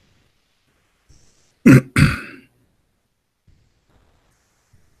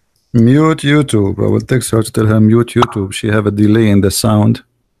 Mute YouTube. I will text her to tell her mute YouTube. She have a delay in the sound.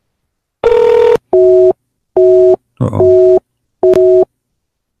 Uh-oh.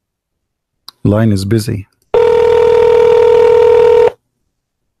 Line is busy.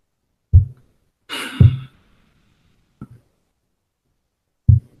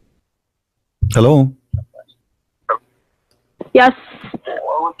 Hello? Yes.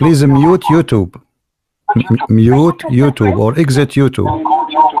 Please mute YouTube. Mute YouTube or exit YouTube.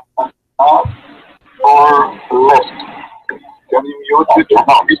 Or list. Can you mute YouTube?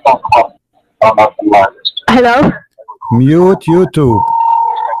 No, you can't call. I'm not in my list. Hello? Mute YouTube.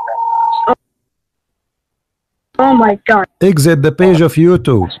 Oh my God. Exit the page of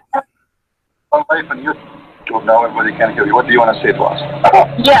YouTube. I'm live on YouTube now. Everybody can hear you. What do you want to say to us?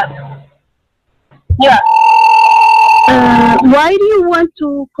 Yes. Yes. Why do you want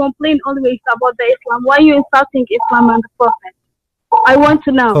to complain always about the Islam? Why are you insulting Islam and the Prophet? I want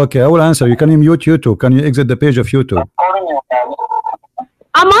to know. Okay, I will answer you. Can you mute YouTube? Can you exit the page of YouTube?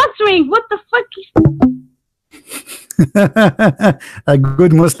 I'm answering. What the fuck is... A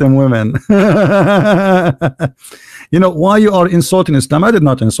good Muslim woman. You know why you are insulting Islam? I did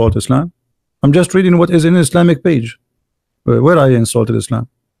not insult Islam. I'm just reading what is in the Islamic page. Where I insulted Islam.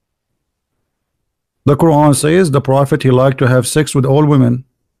 The Quran says the Prophet, he liked to have sex with all women.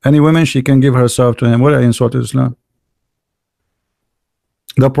 Any women, she can give herself to him. Where I insulted Islam.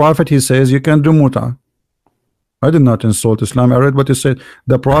 The Prophet, he says you can do muta. I did not insult Islam. I read what he said.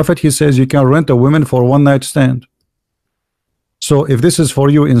 The Prophet, he says you can rent a woman for one night stand. So if this is for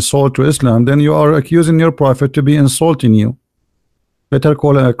you insult to Islam, then you are accusing your Prophet to be insulting you. Let her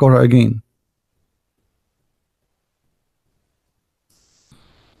call her again.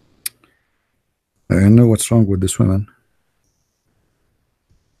 I know what's wrong with this woman.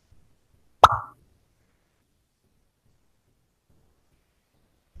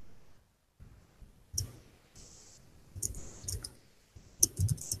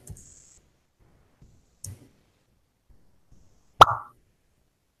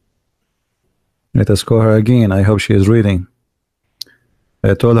 Let us call her again. I hope she is reading.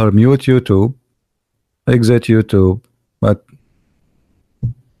 I told her mute YouTube, exit YouTube, but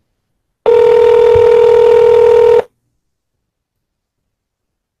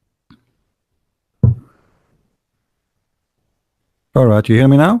all right, you hear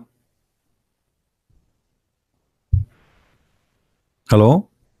me now? Hello?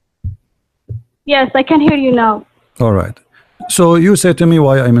 Yes, I can hear you now. All right. So you said to me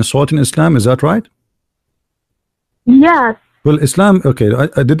why I'm insulting Islam, is that right? Yes. Well, Islam, okay,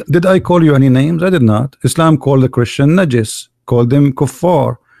 did I call you any names? I did not. Islam called the Christian najis, called them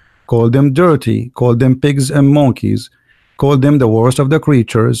kuffar, called them dirty, called them pigs and monkeys, called them the worst of the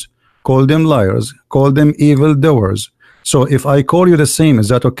creatures, called them liars, called them evil doers. So if I call you the same, is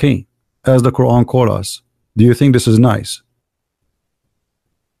that okay? As the Quran call us. Do you think this is nice?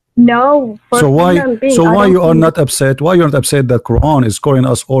 No. So why you are not upset? Why you're not upset that Quran is calling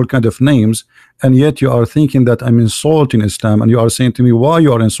us all kind of names, and yet you are thinking that I'm insulting Islam, and you are saying to me why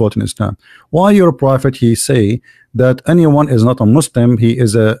you are insulting Islam? Why your prophet he say that anyone is not a Muslim, he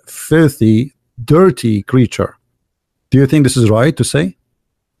is a filthy, dirty creature? Do you think this is right to say?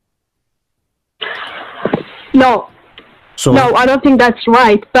 No. So no, I don't think that's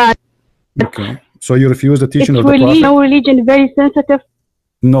right. But okay, so you refuse the teaching of it's the prophet? no, religion is very sensitive.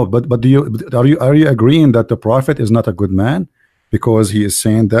 No, but are you agreeing that the prophet is not a good man because he is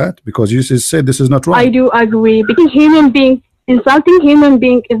saying that? Because you said this is not right. I do agree, because insulting human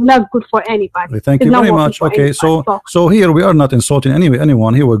being is not good for anybody. Thank you very much. Okay, so here we are not insulting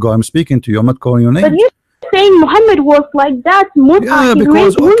anyone. Here we go. I'm speaking to you. I'm not calling your name. But you saying Muhammad was like that? Yeah,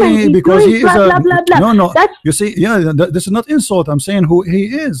 because okay, because he is blah, blah, blah. no. You see, yeah, this is not insult. I'm saying who he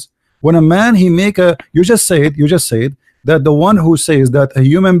is. When a man you just said that the one who says that a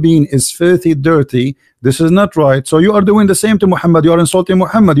human being is filthy, dirty, this is not right. So you are doing the same to Muhammad. You are insulting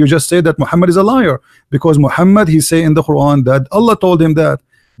Muhammad. You just say that Muhammad is a liar, because Muhammad, he say in the Quran that Allah told him that.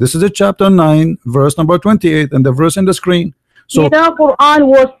 This is a chapter 9 verse number 28, and the verse in the screen. So Quran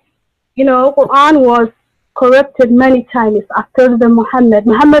was corrupted many times after the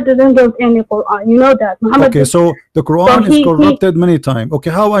Muhammad didn't give any Quran, you know that. Okay, so the Quran is corrupted many times. Okay,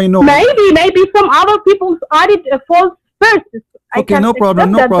 how I know? Maybe some other people added a false verses. Okay, no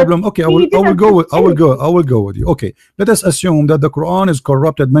problem. Okay, I will go with you. Okay, let us assume that the Quran is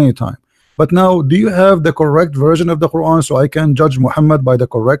corrupted many times. But now, do you have the correct version of the Quran so I can judge Muhammad by the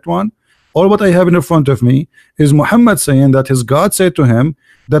correct one? All what I have in front of me is Muhammad saying that his God said to him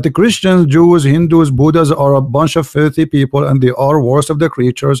that the Christians, Jews, Hindus, Buddhas are a bunch of filthy people, and they are worst of the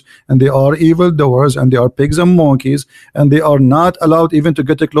creatures, and they are evil doers, and they are pigs and monkeys, and they are not allowed even to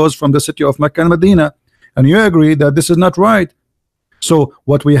get clothes from the city of Mecca and Medina. And you agree that this is not right. So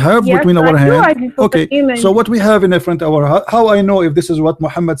what we have between our hands, okay, so what we have in front of our, how I know if this is what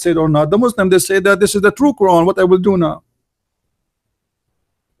Muhammad said or not? The Muslim, they say that this is the true Quran. What I will do now?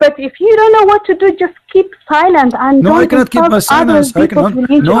 But if you don't know what to do, just keep silent and no, I cannot keep my silence. I cannot.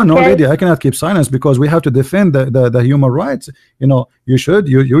 No, lady, I cannot keep silence, because we have to defend the human rights. You know, you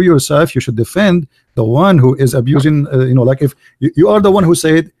yourself, you should defend the one who is abusing. Like if you are the one who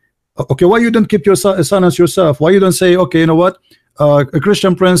said, okay, why you don't keep your silence yourself? Why you don't say, okay, you know what? A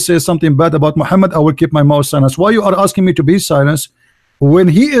Christian prince says something bad about Muhammad, I will keep my mouth silence. Why you are asking me to be silent when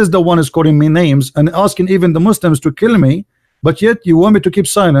he is the one is calling me names and asking even the Muslims to kill me? But yet you want me to keep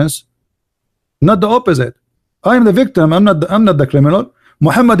silence, not the opposite. I am the victim. I'm not the criminal.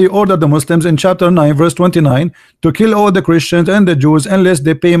 Muhammad, he ordered the Muslims in chapter 9 verse 29 to kill all the Christians and the Jews unless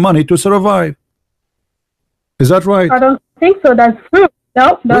they pay money to survive. Is that right? I don't think so. That's true.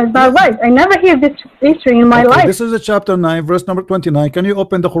 No, that's not right. I never hear this history in my life. This is a chapter 9 verse number 29. Can you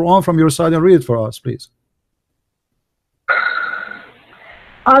open the Quran from your side and read it for us, please?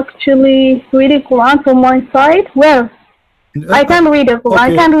 Actually, reading Quran from my side? Well, I can read it. Okay.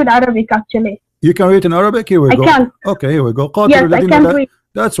 I can read Arabic actually. You can read in Arabic? Here we go. I can. Okay, here we go. Yes, I can read.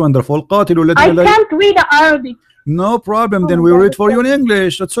 That's wonderful. I can't read Arabic. No problem. Then we read for you in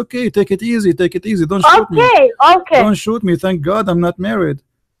English. That's okay. Take it easy. Take it easy. Don't shoot me. Okay. Don't shoot me. Thank God I'm not married.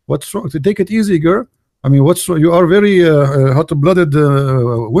 What's wrong? Take it easy, girl. I mean, what's wrong? You are very hot-blooded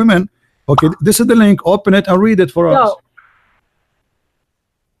women. Okay, this is the link. Open it and read it for us.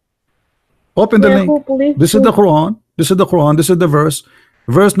 Open the link. This is the Quran. This is the Quran. This is the verse.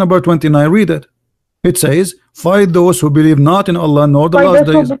 Verse number 29. Read it. It says, fight those who believe not in Allah nor the last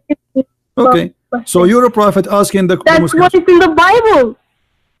days. Okay. So you're a prophet asking the That's Muslims. What is in the Bible.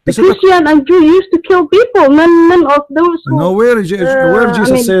 The Christian and Jew used to kill people. None of those who, no, where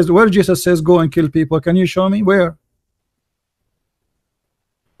Jesus says go and kill people. Can you show me where?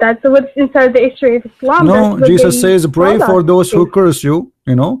 That's what's inside the history of Islam. No, Jesus says pray for those who curse you,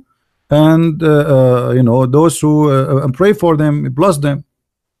 and you know, those who pray for them, bless them.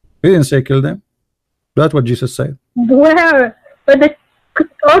 He didn't say kill them. That's what Jesus said. Where? But the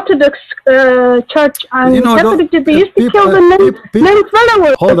Orthodox Church and You know, Catholic, they used to kill the men's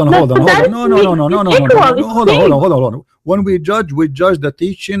followers. Hold on. Hold on. When we judge the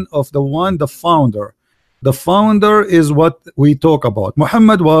teaching of the one, the founder. The founder is what we talk about.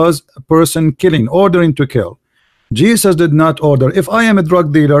 Muhammad was a person killing, ordering to kill. Jesus did not order. If I am a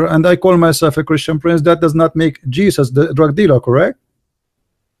drug dealer and I call myself a Christian prince, that does not make Jesus the drug dealer, correct?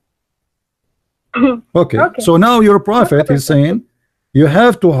 Okay. So now your prophet is saying you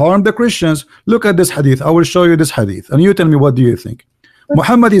have to harm the Christians. Look at this hadith. I will show you this hadith and you tell me, what do you think?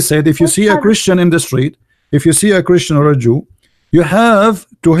 Muhammad, he said, if you see a Christian in the street, if you see a Christian or a Jew, you have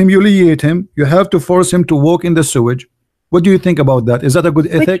to humiliate him. You have to force him to walk in the sewage. What do you think about that? Is that a good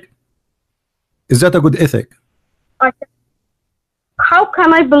ethic? Is that a good ethic? How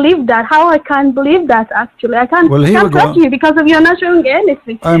can I believe that? How I can't believe that, actually? I can't, can't trust you because of you're not showing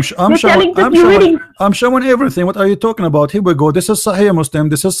anything. I'm showing everything. What are you talking about? Here we go. This is Sahih Muslim.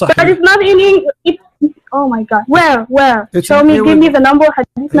 This is Sahih. But it's not in oh my God. Where? Show me, give me the number,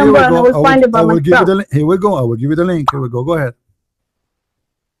 hadith number, and I will find it by myself. Here we go. I will give you the link. Here we go. Go ahead.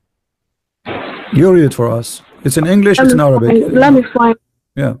 You read it for us. It's in English, it's in Arabic. Let me find.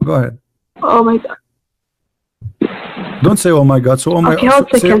 Yeah, go ahead. Oh my God. Don't say oh my God. So oh my,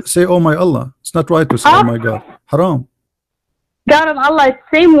 say oh my Allah. It's not right to say oh my God. Haram. God and Allah, it's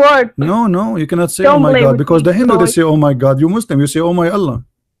same word. No, you cannot say oh my God, because the Hindu, they say oh my God. You Muslim, you say oh my Allah.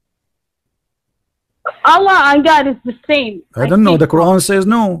 Allah and God is the same. I don't know. The Quran says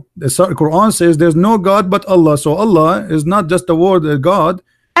no. The Quran says there's no God but Allah. So Allah is not just the word God.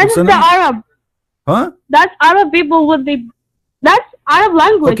 That's the Arab. Huh? That's Arab people with the. That's Arab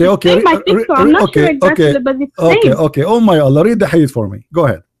language. Okay. I'm not sure exactly, but it's same. Okay. Oh my Allah, read the hadith for me. Go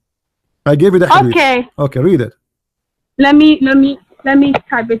ahead. I gave you the hadith. Okay, read it. Let me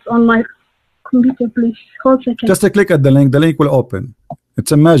type it on my computer, please. Hold a second. Just click at the link. The link will open.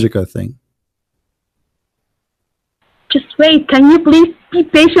 It's a magical thing. Just wait. Can you please be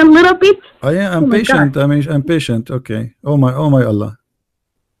patient a little bit? I'm patient. I mean, I'm patient. Okay. Oh my Allah.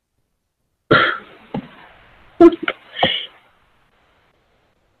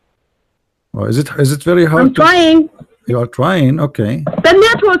 Oh, is it very hard? I'm trying. You are trying, okay. The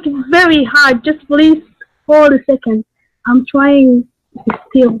network is very hard. Just please hold a second. I'm trying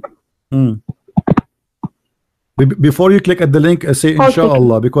still. Before you click at the link, say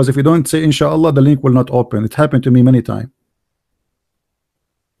inshallah, because if you don't say inshallah, the link will not open. It happened to me many times.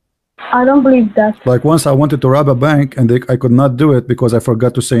 I don't believe that. Like once I wanted to rob a bank and I could not do it because I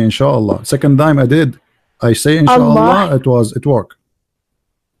forgot to say inshallah. Second time I did. I say inshallah, it worked.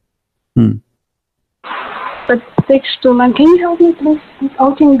 But takes too long. Can you help me please? It's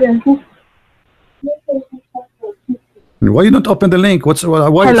outing again. Why you not open the link? Why it's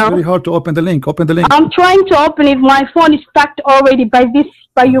very hard to open the link? Open the link. I'm trying to open it. My phone is stuck already by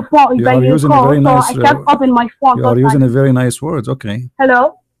your phone. You are using a very nice. I can't open my phone. You are using a very nice words. Okay.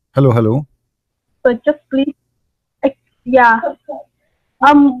 Hello. Hello. But just please. Yeah.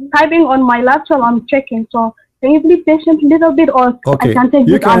 I'm typing on my laptop. I'm checking. So can you please patient a little bit, or okay. I can take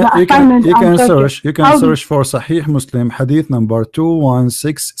this as an assignment? You can search. You can search for Sahih Muslim Hadith number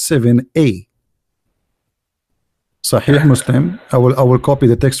 2167A. Sahih Muslim. I will copy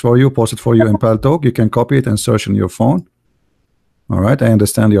the text for you, post it for you in Paltalk. You can copy it and search on your phone. All right. I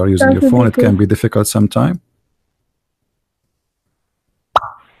understand you are using your phone. It can be difficult sometime.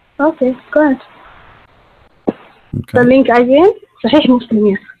 Okay. Go ahead. Okay. The link again. Sahih Muslim.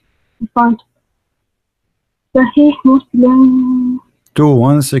 Yes. I found. Sahih Muslim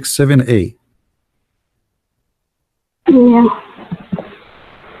 2167A. Yeah.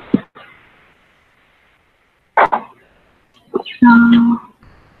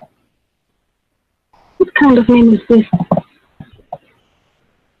 What kind of name is this?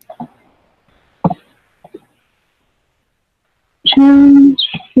 June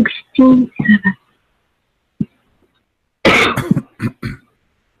 16/7.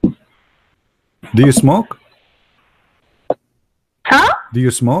 Do you smoke? Huh? Do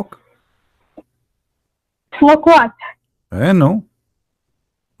you smoke? Smoke what? I know.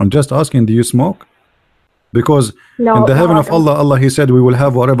 I'm just asking, do you smoke? Because no, in the heaven of Allah, He said, we will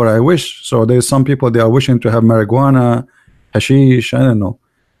have whatever I wish. So there's some people, they are wishing to have marijuana, hashish, I don't know.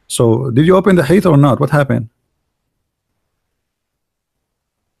 So did you open the hadith or not? What happened?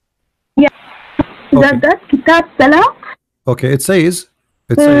 Yeah. Okay. That Kitab Salah? Okay, it says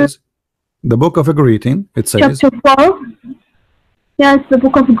the book of a greeting. It says chapter 4. Yes, the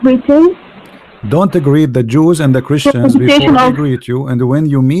book of greeting. Don't greet the Jews and the Christians before they greet you, and when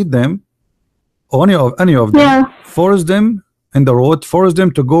you meet them, any of them, force them in the road, force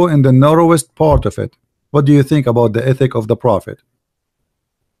them to go in the narrowest part of it. What do you think about the ethic of the Prophet?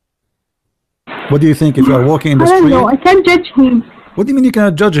 What do you think if you are walking in the street? I don't know. I can't judge him. What do you mean you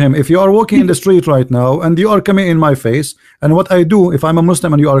cannot judge him? If you are walking in the street right now and you are coming in my face, and what I do, if I'm a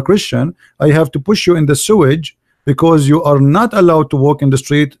Muslim and you are a Christian, I have to push you in the sewage because you are not allowed to walk in the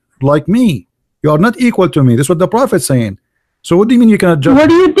street like me. You are not equal to me. That's what the Prophet's saying. So what do you mean you cannot judge?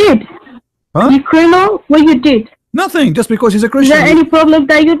 What you did? Huh? You criminal? What you did? Nothing. Just because he's a Christian. Is there any problem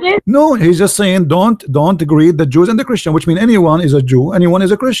that you did? No, he's just saying don't greet the Jews and the Christian, which means anyone is a Jew, anyone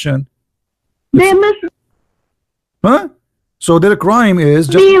is a Christian. They must. Huh? So their crime is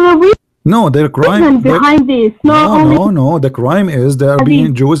just no. Their crime behind this. No. The crime is they are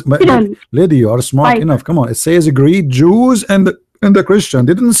being Jews. Lady, you are smart enough. Come on. It says greet Jews and the Christian.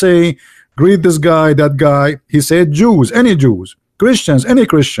 They didn't say greet this guy, that guy. He said Jews, any Jews, Christians, any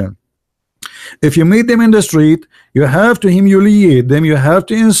Christian. If you meet them in the street, you have to humiliate them, you have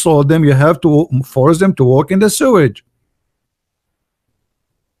to insult them, you have to force them to walk in the sewage.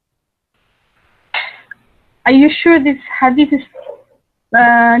 Are you sure this hadith is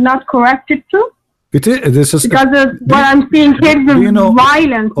not corrected too? It is. This is because of what I'm seeing here, the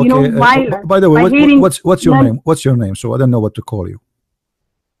violence. Okay, you know, violence. By the way, what's your name? What's your name? So I don't know what to call you.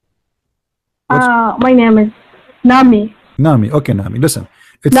 My name is Nami. Nami. Okay, Nami. Listen.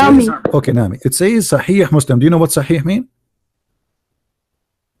 It Nami. says, okay, Nami. It says Sahih Muslim. Do you know what Sahih mean?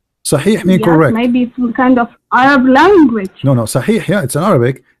 Sahih mean correct. Maybe some kind of Arab language. No, Sahih. Yeah, it's in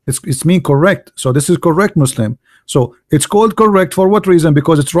Arabic. It's mean correct. So this is correct Muslim. So it's called correct for what reason?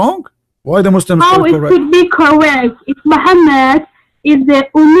 Because it's wrong. Why the Muslims call it correct? How it could be correct? If Muhammad is the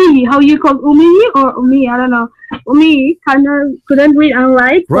Ummi, how you call Ummi or Ummi? I don't know. Ummi couldn't read and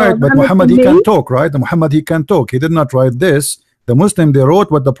write. Right, but Muhammad he can talk, right? Muhammad he can talk. He did not write this. The Muslim, they wrote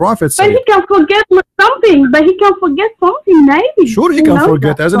what the Prophet said. But he can forget something. Maybe. Sure, he can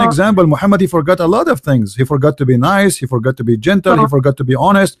forget. As an example, Muhammad, he forgot a lot of things. He forgot to be nice. He forgot to be gentle. He forgot to be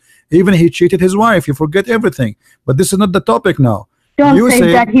honest. Even he cheated his wife. He forget everything. But this is not the topic now. Don't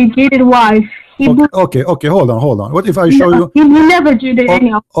say that he cheated wife. Okay, hold on. What if I show you? He will never cheated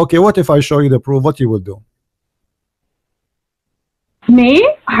any of. Okay, what if I show you the proof? What you will do? Me?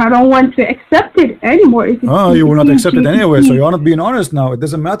 I don't want to accept it anymore. Oh, you will not accept it anyway, so you are not being honest now. It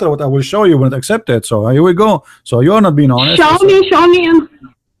doesn't matter what I will show you, you will not accept it. So here we go. So you are not being honest. Show me.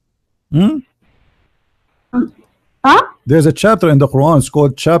 Huh? There's a chapter in the Quran, it's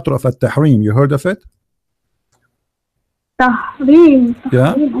called chapter of At-Tahrim. You heard of it? Tahrim.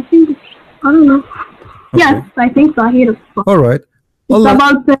 Yeah? I think I don't know. Okay. Yes, I think so. I hear it. All right. Allah,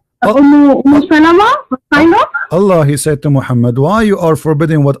 about Salama, kind of? Allah, he said to Muhammad, why you are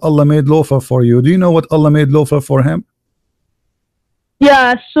forbidding what Allah made lawful for you? Do you know what Allah made lawful for him?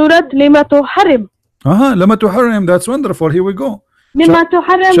 Yeah, Surah Lima Tuharrim. Lima Tuharrim. That's wonderful. Here we go. Lima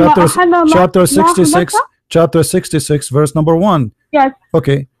Tuharrim. Chapter 66, verse number 1. Yes.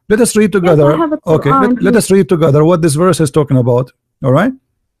 Okay. Let us read together. Yes, okay. Let us read together what this verse is talking about. All right.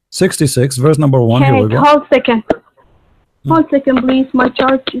 66, verse number 1. Okay, here we go. Hold second. One second, please. My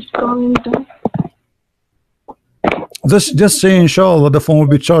charge is going down. Just say inshallah, the phone will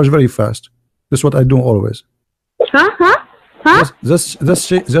be charged very fast. This is what I do always.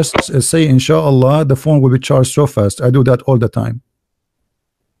 Just say inshallah, the phone will be charged so fast. I do that all the time.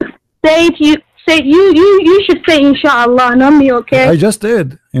 You should say inshallah, not me, okay? I just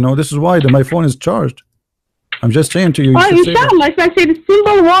did. You know, this is why my phone is charged. I'm just saying to you. Inshallah, if I say the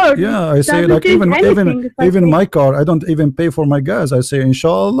simple word. Yeah, I say like even my car, I don't even pay for my gas. I say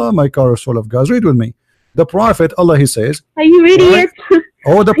inshallah, my car is full of gas. Read with me. The Prophet, Allah, he says. Are you idiot? Right?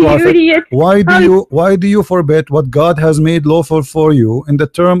 Oh, the Prophet. Why do you forbid what God has made lawful for you in the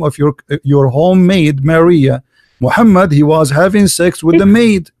term of your homemaid Maria? Muhammad, he was having sex with the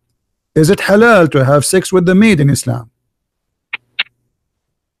maid. Is it halal to have sex with the maid in Islam?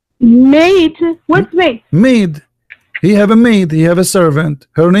 Maid? What maid? Maid. He have a maid. He have a servant.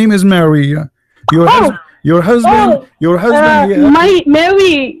 Her name is Maria. Your husband. Mary,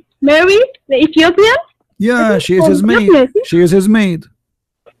 the Ethiopian. Yeah, she is his maid. She is his maid.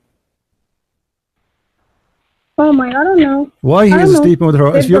 Oh my, I don't know. Why he is sleeping with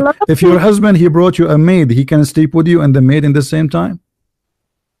her? If your husband he brought you a maid, he can sleep with you and the maid in the same time?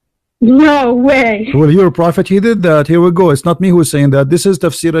 No way. Well, your Prophet, he did that. Here we go. It's not me who's saying that. This is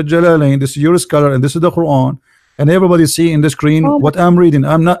Tafsir al-Jalalain. This is your scholar, and this is the Quran. And everybody see in the screen what I'm reading.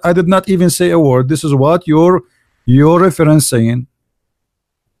 I did not even say a word. This is what your reference saying.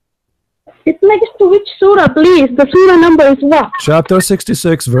 It's next to which surah, please? The surah number is what? Chapter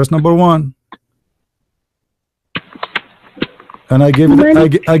 66, verse number 1. And I gave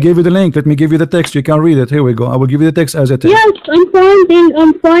you I gave you the link. Let me give you the text. You can read it. Here we go. I will give you the text as a text. Yes,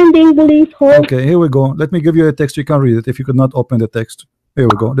 I'm finding, please hold. Okay, here we go. Let me give you a text. You can read it if you could not open the text. Here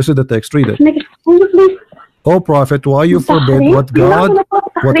we go. This is the text. Read it. Please. O Prophet, why you forbid what God,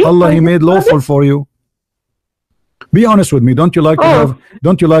 what Allah He made lawful for you? Be honest with me. Don't you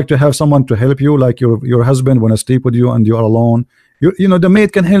like to have someone to help you, like your husband when I sleep with you and you are alone? You know the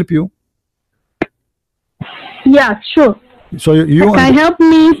maid can help you. Yeah, sure. So you can help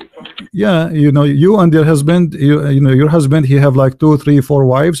me. Yeah, you know, you and your husband, you know your husband, he have like 2, 3, 4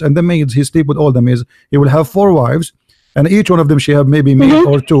 wives, and the maids, he sleep with all the maids. He will have 4 wives, and each one of them she have maybe maid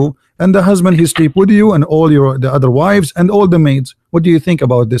or 2, and the husband he sleep with you and all the other wives and all the maids. What do you think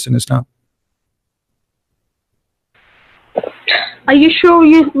about this in Islam? Are you sure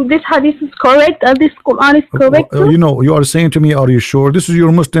this hadith is correct and this Quran is correct? You know, you are saying to me, are you sure? This is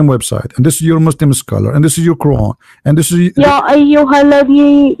your Muslim website, and this is your Muslim scholar, and this is your Quran, and this is Ya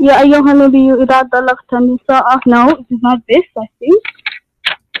ayyuhalladhi idha talaqta nisaa. No, it is not this, I think.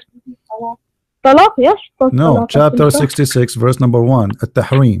 Talaq, yes? No, chapter 66, verse number 1,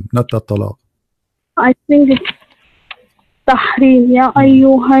 at-tahrim, not at-talaq. I think it's tahrim. Ya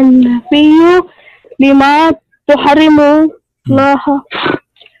ayyuhalladhi lima tuharimu laha.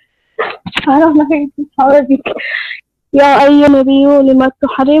 I don't know if it's Arabic. Ya ayyuhalladhi lima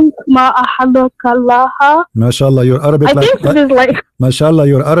tuhrim ma ahadaka laha. MashaAllah, your Arabic I think this is like MashaAllah,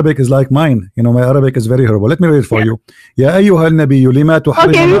 your Arabic is like mine. You know, my Arabic is very horrible. Let me read it for you. Ya ayyuhal nabiyyu lima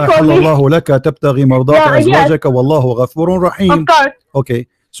tuhrimu ma ahallallahu laka tabtaghi mardata azwajaka wallahu ghafurun rahim. Of course. Okay,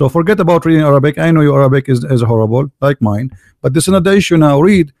 so forget about reading Arabic. I know your Arabic is horrible, like mine. But this is not the issue now.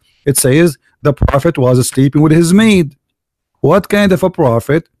 Read. It says the Prophet was sleeping with his maid. What kind of a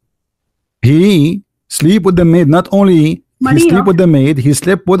prophet? He sleep with the maid. Not only he sleep with the maid, he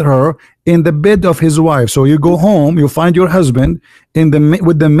slept with her in the bed of his wife. So you go home, you find your husband in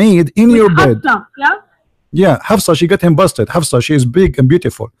with the maid in your bed. Yeah, Hafsa, she got him busted. Hafsa, she is big and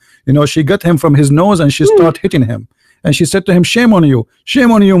beautiful. You know, she got him from his nose and she started hitting him. And she said to him, shame on you,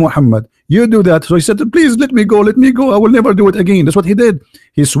 Muhammad. You do that. So he said, please let me go, I will never do it again. That's what he did.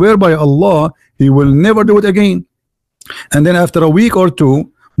 He swear by Allah, he will never do it again. And then after a week or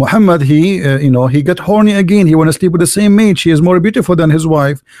 2, Muhammad, he got horny again. He want to sleep with the same maid. She is more beautiful than his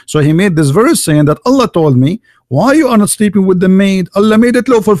wife. So he made this verse saying that Allah told me, why you are not sleeping with the maid? Allah made it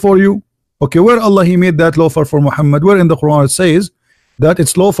lawful for you. Okay, where Allah he made that lawful for Muhammad? Where in the Quran it says that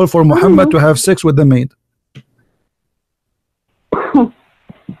it's lawful for Muhammad to have sex with the maid?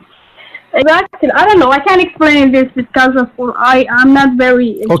 Exactly. I don't know. I can't explain this because of I'm not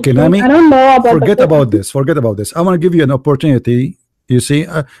very okay. I don't know about forget about this. I want to give you an opportunity. You see,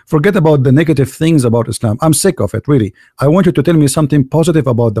 forget about the negative things about Islam. I'm sick of it, really. I want you to tell me something positive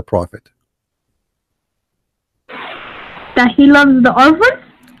about the Prophet. That he loves the orphans?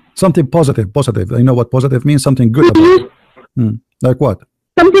 Something positive. You know what positive means? Something good about him. Like what?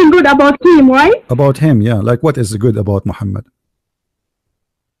 Something good about him, right? About him, yeah. Like what is good about Muhammad?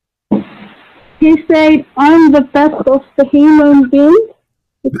 He said, I'm the best of the human beings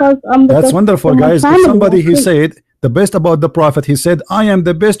because I'm the That's best wonderful, guys. If somebody he said the best about the Prophet, he said, I am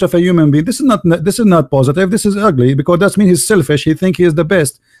the best of a human being. This is not positive. This is ugly because that means he's selfish. He think he is the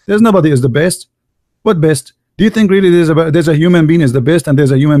best. There's nobody is the best. What best? Do you think really there's a human being is the best and there's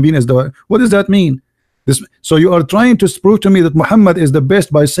a human being is the what does that mean? So you are trying to prove to me that Muhammad is the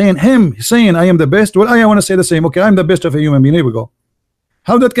best by saying I am the best. Well, I want to say the same. Okay, I'm the best of a human being. Here we go.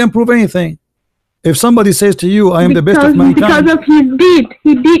 How that can prove anything? If somebody says to you, I am the best of mankind. Because of his deed.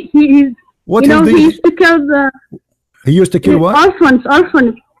 He is. What you is know, deed? he used to kill he used to kill what?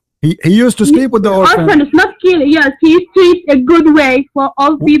 Orphans. He used to sleep with the orphans. Not kill. Yes, he treats a good way for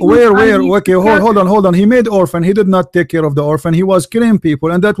all people. Where? Okay, hold on. He made orphan. He did not take care of the orphan. He was killing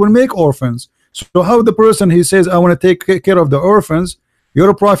people, and that will make orphans. So how the person he says, I want to take care of the orphans, you're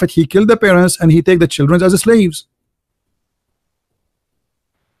a prophet, he killed the parents and he take the children as slaves.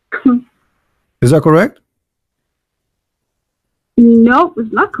 Is that correct? No,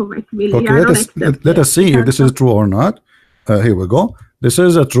 it's not correct, really. Okay, let us see if this is true or not. Here we go. This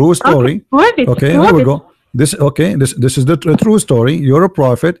is a true story. Okay, here we go. This is the true story. You're a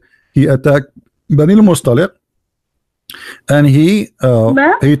prophet. He attacked Bani al-Mustaliq, and he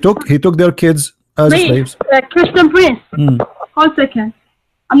took their kids as slaves. Christian Prince. 1 second.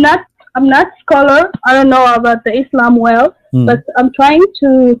 I'm not scholar. I don't know about the Islam well, but I'm trying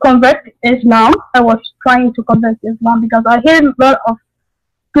to convert Islam. I was trying to convert Islam because I hear a lot of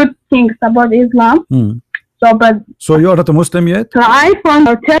good things about Islam. So you are not a Muslim yet? So I found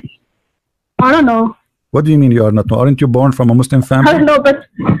out. I don't know. What do you mean you are not? Aren't you born from a Muslim family? I don't know, but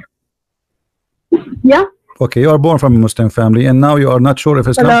yeah. Okay, you are born from a Muslim family, and now you are not sure if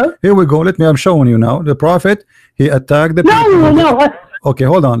Islam. Hello? Here we go. Let me. I'm showing you now. The Prophet, he attacked the people. No. Okay,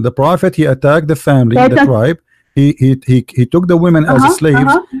 hold on. The Prophet, he attacked the family, the tribe. He took the women as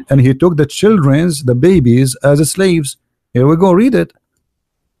slaves, and he took the children's, the babies, as slaves. Here we go. Read it.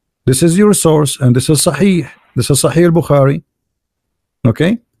 This is your source, and this is Sahih. This is Sahih al-Bukhari.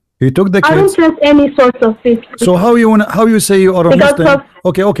 Okay. He took the kids. I don't trust any source of this. So how you say you are a Muslim?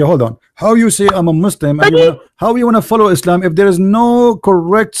 Okay, hold on. How you say I'm a Muslim and how you wanna follow Islam if there is no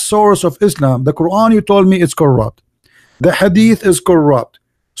correct source of Islam? The Quran, you told me, it's corrupt. The Hadith is corrupt.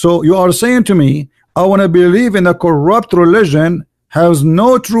 So you are saying to me, I wanna believe in a corrupt religion, has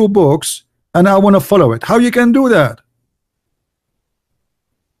no true books, and I wanna follow it. How you can do that?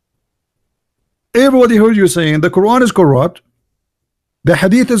 Everybody heard you saying the Quran is corrupt, the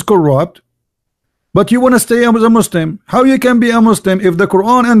Hadith is corrupt, but you want to stay as a Muslim. How you can be a Muslim if the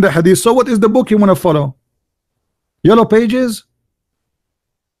Quran and the Hadith? So what is the book you want to follow? Yellow Pages?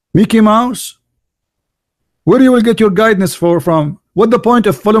 Mickey Mouse? Where you will get your guidance from? What the point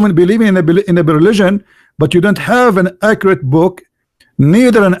of following, believing in a religion, but you don't have an accurate book,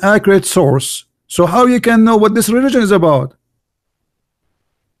 neither an accurate source? So how you can know what this religion is about?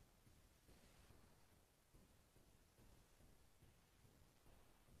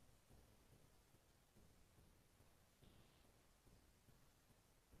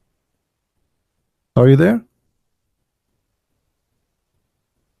 Are you there?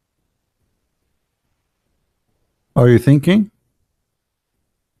 Are you thinking?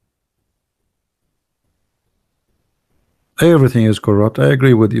 Everything is corrupt. I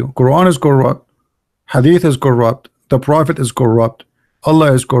agree with you. Quran is corrupt. Hadith is corrupt. The Prophet is corrupt.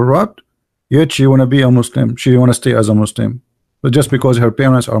 Allah is corrupt. Yet she want to be a Muslim. She want to stay as a Muslim. But just because her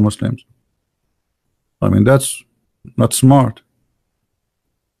parents are Muslims. I mean, that's not smart.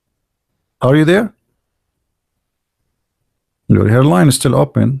 Are you there? Her line is still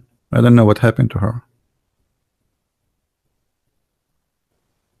open. I don't know what happened to her.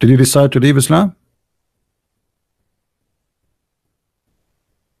 Did you decide to leave Islam?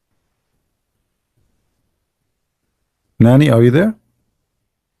 Nani, are you there?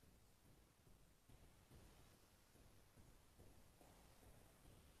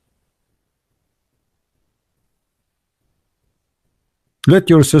 Let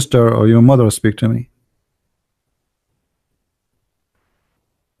your sister or your mother speak to me.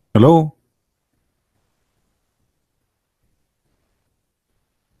 Hello?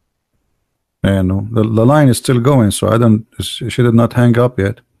 No, the line is still going, so I don't, she did not hang up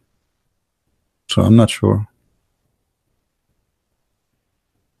yet. So I'm not sure.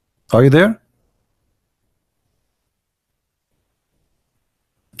 Are you there?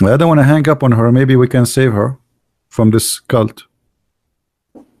 I don't want to hang up on her. Maybe we can save her from this cult.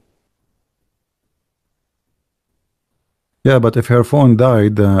 Yeah, but if her phone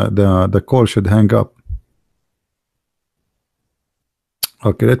died, the call should hang up.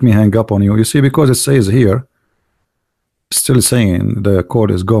 Okay, let me hang up on you. You see, because it says here, still saying the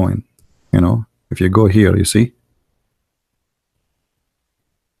call is going. You know, if you go here, you see.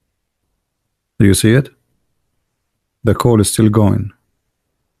 Do you see it? The call is still going.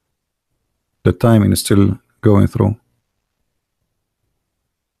 The timing is still going through.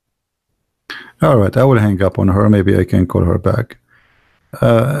 All right, I will hang up on her. Maybe I can call her back.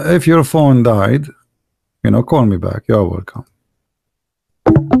 If your phone died, you know, call me back. You're welcome.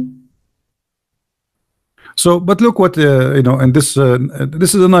 So, but look what you know, and this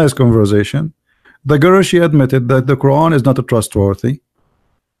is a nice conversation. The girl, she admitted that the Quran is not trustworthy.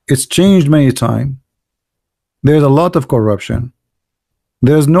 It's changed many times. There's a lot of corruption.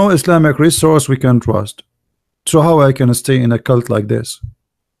 There's no Islamic resource we can trust. So how I can stay in a cult like this?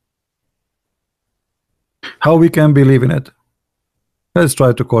 How we can believe in it? Let's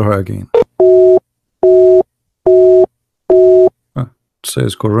try to call her again. It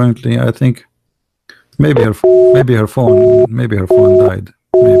says currently. I think maybe her phone died.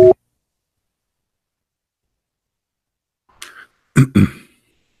 Maybe.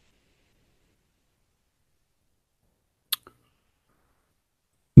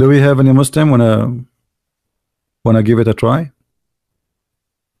 Do we have any Muslim wanna give it a try?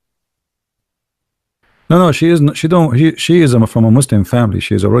 No, she isn't. She is from a Muslim family.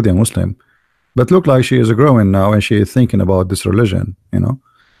 She is already a Muslim, but look like she is growing now, and she is thinking about this religion. You know,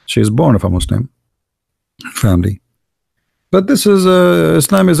 she is born of a Muslim family. But this is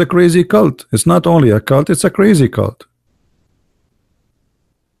Islam is a crazy cult. It's not only a cult; it's a crazy cult.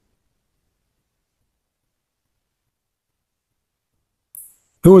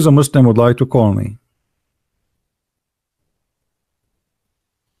 Who is a Muslim would like to call me?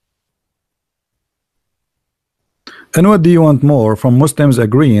 And what do you want more from Muslims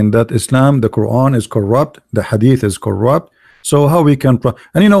agreeing that Islam, the Quran is corrupt, the Hadith is corrupt? So how we can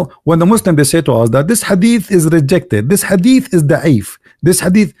and you know, when the Muslim they say to us that this Hadith is rejected, this Hadith is da'if, this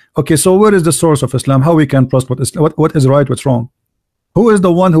Hadith, okay, so where is the source of Islam? How we can trust what is right, what's wrong? Who is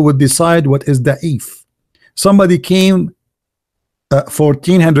the one who would decide what is da'if? Somebody came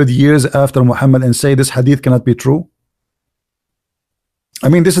 1400 years after Muhammad and say this Hadith cannot be true? I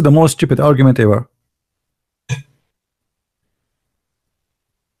mean, this is the most stupid argument ever.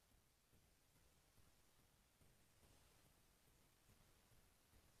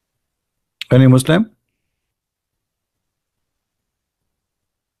 Any Muslim?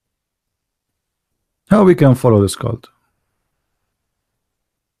 How we can follow this cult?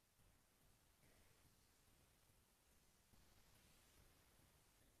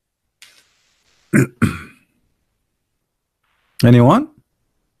 Anyone?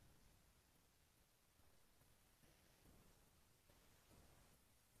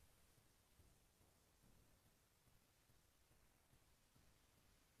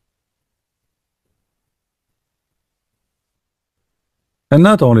 And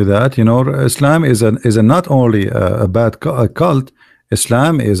not only that, you know, Islam is not only a bad cult.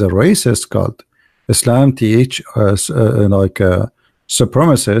 Islam is a racist cult. Islam teach like a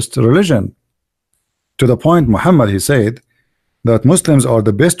supremacist religion. To the point, Muhammad, he said that Muslims are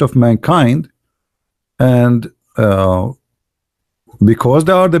the best of mankind, and because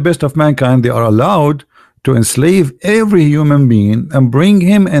they are the best of mankind, they are allowed to enslave every human being and bring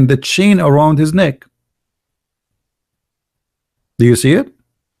him and the chain around his neck. Do you see it?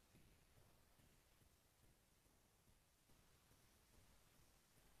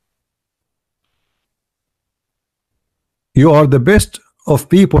 You are the best of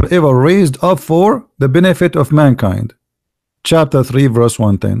people ever raised up for the benefit of mankind. Chapter 3 verse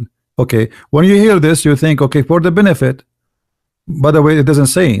 110. Okay, when you hear this you think, okay, for the benefit. By the way, it doesn't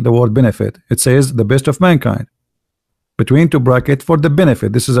say the word benefit. It says the best of mankind. Between two brackets, for the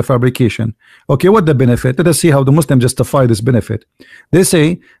benefit. This is a fabrication. Okay, what the benefit? Let us see how the Muslims justify this benefit. They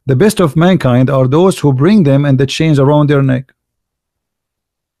say the best of mankind are those who bring them and the chains around their neck.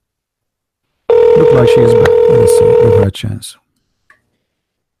 Look like she is back. Let's see, give her a chance.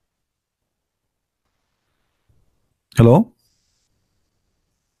 Hello?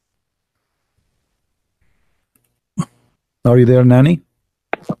 Are you there, Nanny?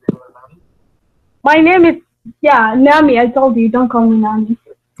 My name is, yeah, Nami. I told you, don't call me Nami.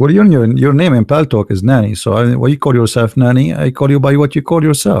 Well, your name in Paltalk is Nanny, so why you call yourself Nanny? I call you by what you call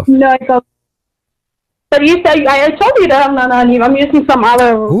yourself. No, but you said, I told you that I'm not Nani. I'm using some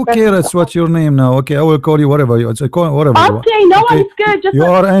other. Who cares what's your name now? Okay, I will call you whatever you whatever. Okay, no one's good. Just you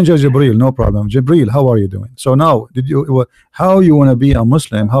are Angel Jibril, no problem. Jibril, how are you doing? So now, how you want to be a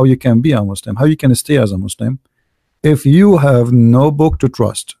Muslim? How you can be a Muslim? How you can stay as a Muslim if you have no book to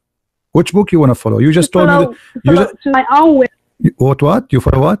trust? Which book you want to follow? You just told me that to my own way. What? You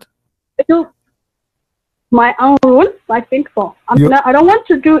follow what? My own rules. I think so. I don't want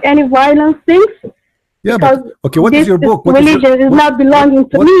to do any violent things. Yeah, but okay. What is your book? What religion is not belonging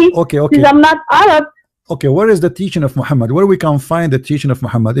to me. Okay. Because I'm not Arab. Okay, where is the teaching of Muhammad? Where we can find the teaching of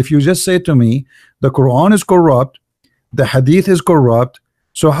Muhammad? If you just say to me, the Quran is corrupt, the Hadith is corrupt,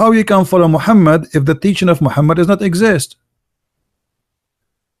 so how you can follow Muhammad if the teaching of Muhammad does not exist?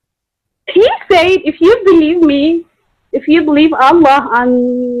 He said, if you believe me, if you believe Allah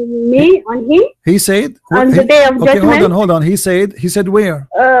and me and him, he said on the day of judgment. Hold on. He said where?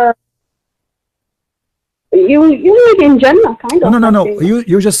 You live in Jannah, kind of. No.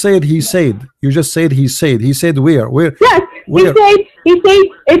 You just said he said. You just said he said. He said where? Yes, where? He said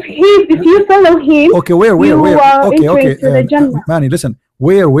if you follow him. Okay, where? Okay. To the Jannah. Manny, listen.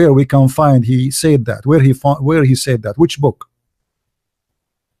 Where we can find he said that? Where he said that? Which book?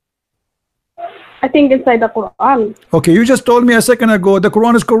 I think inside the Quran. Okay, you just told me a second ago the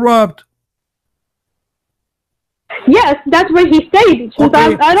Quran is corrupt. Yes, that's what he said. So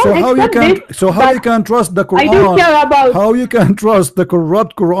okay. I don't how you can trust the Quran? I don't care about how you can trust the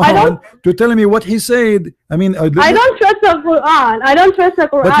corrupt Quran to tell me what he said. I mean, I don't trust the Quran. I don't trust the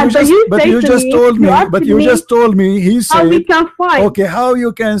Quran. But you just told me he said. How we can find? Okay, how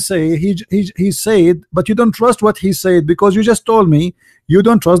you can say he said, but you don't trust what he said because you just told me you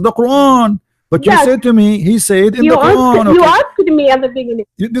don't trust the Quran. But you said to me, he said in the Quran. You asked me at the beginning.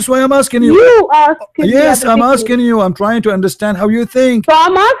 This is why I'm asking you. You asked me. Yes, I'm asking you. I'm trying to understand how you think. So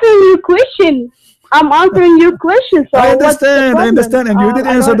I'm answering your question. So I understand. And you did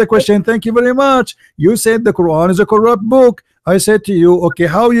answer the question. Thank you very much. You said the Quran is a corrupt book. I said to you, okay,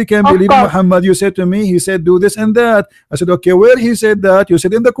 how you can believe in Muhammad? You said to me, he said do this and that. I said, okay, where he said that? You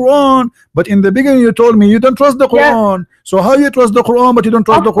said in the Quran, but in the beginning you told me you don't trust the Quran. So how you trust the Quran but you don't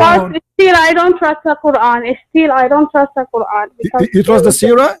trust the Quran? Still I don't trust the Quran. Still I don't trust the Quran. You trust the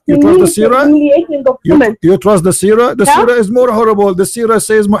Sirah? You trust the Sirah? You trust the Sirah? The Sirah is more horrible. The Sirah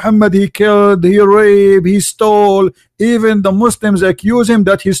says Muhammad, he killed, he raped, he stole. Even the Muslims accuse him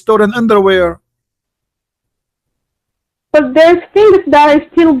that he stole an underwear. But there's things that I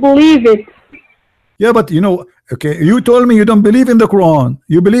still believe it. Yeah, but you know, okay, you told me you don't believe in the Quran.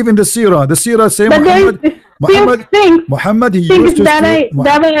 You believe in the Sirah. The Sirah say Muhammad, he used to that I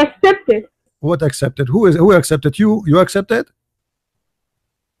accepted. What accepted? Who accepted? You accepted?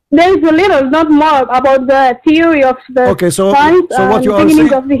 There is a little, not more, about the theory of the science, what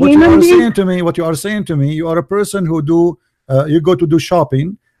you are saying, to me, you are a person who you go to do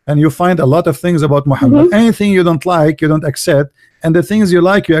shopping and you find a lot of things about Muhammad. Anything you don't like, you don't accept, and the things you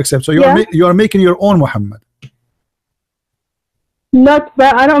like, you accept. So you are making your own Muhammad. Not,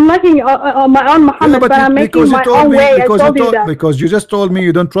 but I'm making my own Muhammad, but I'm making my own way. I told you that. Because you just told me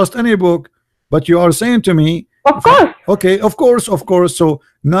you don't trust any book, but you are saying to me, of course. Okay, of course. So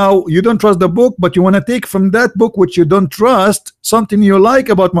now you don't trust the book, but you want to take from that book which you don't trust something you like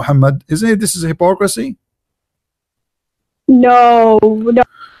about Muhammad. Isn't it? This is hypocrisy. No.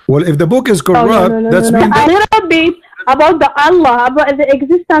 Well, if the book is corrupt, that's mean a little bit about the Allah, about the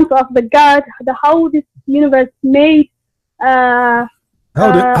existence of the God, how this universe made. How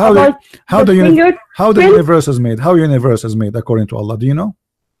the universe is made? How universe is made according to Allah? Do you know?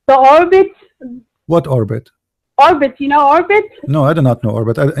 The orbit. What orbit? Orbit. You know orbit? No, I do not know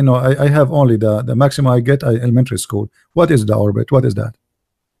orbit. I have only the maximum I get at elementary school. What is the orbit? What is that?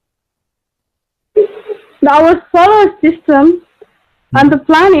 Our solar system and the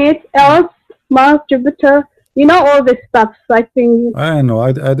planet, Earth, Mars, Jupiter. You know all this stuff. I think. I know.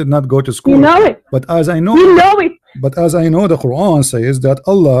 I did not go to school. You know it. But as I know. You know it. But as I know, the Quran says that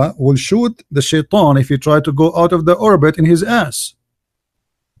Allah will shoot the shaitan if he try to go out of the orbit in his ass.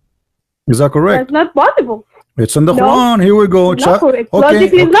 Is that correct? That's not possible. It's in the Quran. Here we go.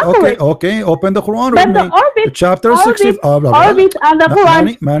 Okay. Open the Quran with me. Orbit, chapter 60. Orbit and the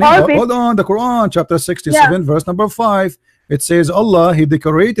Quran. Hold on. The Quran, chapter 67, verse number 5. It says Allah, he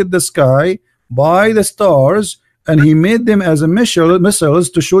decorated the sky by the stars, and he made them as a missiles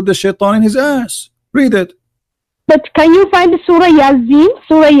to shoot the shaitan in his ass. Read it. But can you find Surah Yasin?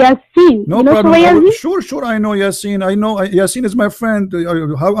 Surah Yasin. No problem. Sure. I know Yasin. I know Yasin is my friend.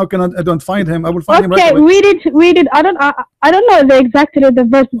 How can I don't find him? I will find him right away. Read it. I don't know exactly the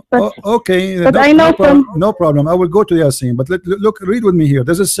verses, but okay. But I know no problem. I will go to Yasin. But look, read with me here.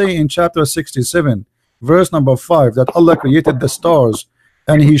 Does it say in chapter 67, verse number 5, that Allah created the stars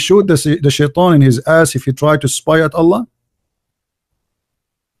and he shoot the shaitan in his ass if he tried to spy at Allah?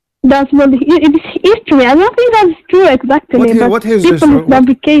 That's what it's history. I don't think that's true exactly. What is people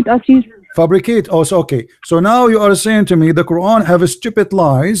fabricate as usual. Fabricate. Also, okay. So now you are saying to me the Quran have stupid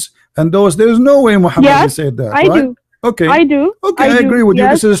lies, and there's no way Muhammad said that. I do. Okay. I do. Okay, I agree with you.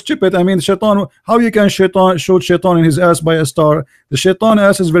 This is stupid. I mean, shaitan. How you can shoot shaitan in his ass by a star? The shaitan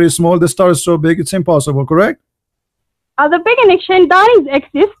ass is very small. The star is so big. It's impossible. Correct? At the beginning, shaitan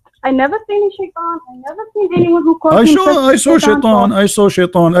exists. I never seen shaitan. I never seen anyone who calls I saw shaitan. I saw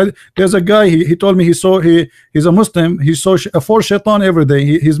shaitan. There's a guy. He told me he's a Muslim. He saw 4 shaitan every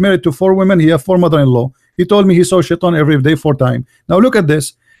day. He's married to 4 women. He have 4 mother-in-law. He told me he saw shaitan every day 4 times. Now look at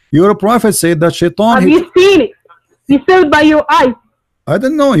this. Your prophet said that shaitan. Have you seen it? You saw it by your eyes. I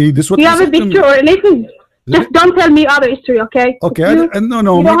don't know. This what you have a picture or anything. Just don't tell me other history, okay? Okay,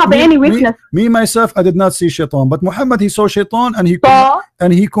 no. You don't have any witness. Me myself, I did not see shaitan, but Muhammad, he saw shaitan, and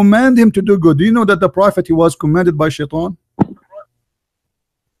he commanded him to do good. Do you know that the prophet, he was commanded by shaitan?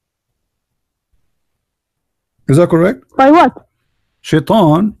 Is that correct? By what?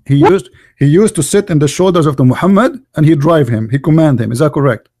 Shaitan, he used to sit in the shoulders of the Muhammad, and he drive him. He command him. Is that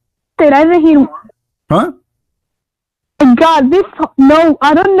correct? I never hear. Huh? God, no,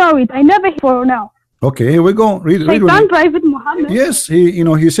 I don't know it. I never hear for now. Okay, here we go. Read drive with Muhammad. Yes,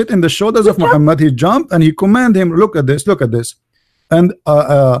 he sit in the shoulders of Muhammad. He jumped and he command him. Look at this. And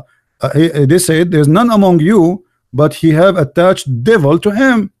they said, there's none among you, but he have attached devil to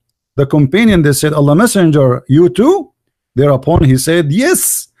him. The companion, they said, Allah Messenger, you too? Thereupon he said,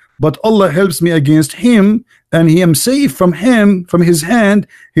 yes, but Allah helps me against him, and he am safe from from his hand.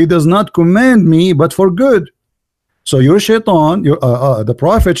 He does not command me, but for good. So your shaitan, the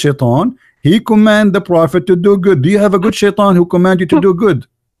prophet shaitan, he command the prophet to do good. Do you have a good shaitan who command you to do good?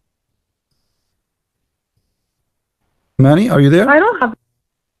 Manny, are you there? I don't have.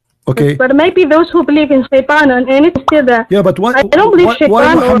 Okay. But maybe those who believe in Shaitan and need to say that. Yeah, but why? I don't believe Shaitan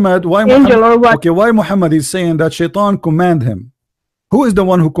why Muhammad? Why angel Muhammad? Or what? Okay, why Muhammad is saying that Shaitan command him? Who is the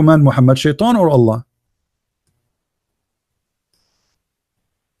one who command Muhammad? Shaitan or Allah?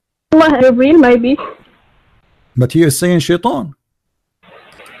 Allah, real maybe. But he is saying Shaitan.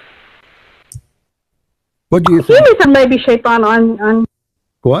 What do you He think? said maybe Shaitan and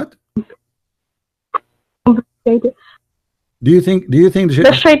What? Do you think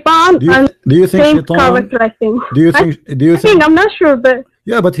the Shaitan do you think same Shaitan? character, I think. Do you think? I'm not sure, but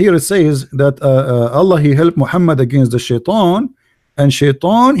Yeah, but here it says that Allah he helped Muhammad against the Shaitan, and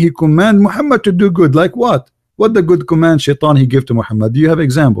Shaitan he command Muhammad to do good. Like what? What the good command Shaitan he give to Muhammad? Do you have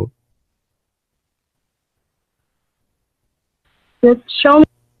example? show me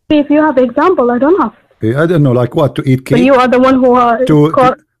if you have example. I don't have. I don't know, like what, to eat cake? But you are the one who are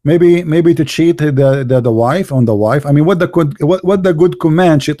maybe to cheat the wife on the wife. I mean, what the good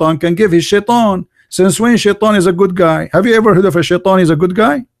command Shaitan can give is Shaitan. Since when Shaitan is a good guy? Have you ever heard of a Shaitan is a good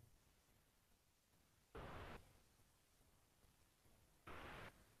guy?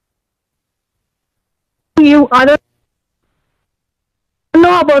 I don't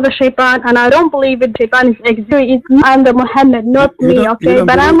know about the Shaitan, and I don't believe it. Shaitan is existing. I'm the Muhammad, not me. Okay,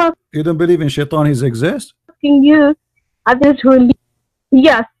 but I'm not. You don't believe in Shaitan is exist? Asking you, others who.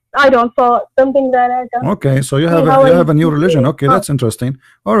 Yes, I don't. So something that I don't. Okay, so you have a new religion. Okay, that's interesting.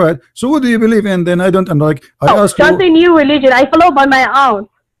 All right. So what do you believe in? Then I don't. And like I asked you. Not a new religion. I follow by my own.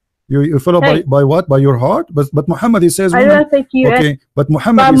 You follow by what? By your heart? But Muhammad he says. I don't think you. Okay, but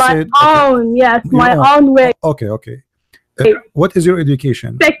Muhammad by he my said. Own, yes, my own way. Okay. What is your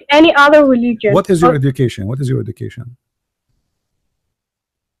education? Respect any other religion. What is your education? What is your education?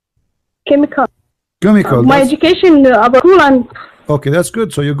 Chemical. That's My education about school and. Okay, that's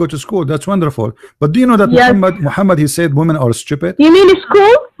good. So you go to school. That's wonderful. But do you know that Muhammad he said women are stupid? You mean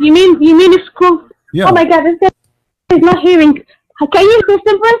school? You mean school? Yeah. Oh my God, this guy is not hearing. Can you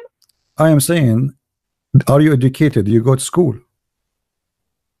listen first? I am saying, are you educated? You go to school.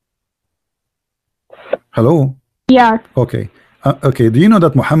 Hello? Yes. Okay. Okay. Do you know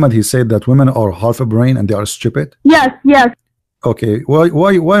that Muhammad he said that women are half a brain and they are stupid? Yes. Okay.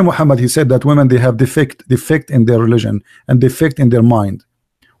 Why Muhammad he said that women they have defect in their religion and defect in their mind?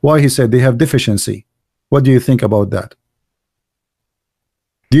 Why he said they have deficiency? What do you think about that?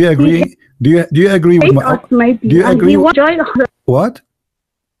 Do you agree? Do you agree with Muhammad? Do you agree? What?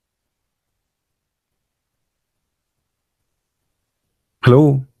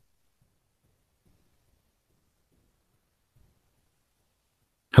 Hello?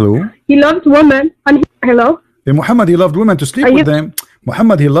 Hello? He loves women and hello? Muhammad he loved women to sleep with them.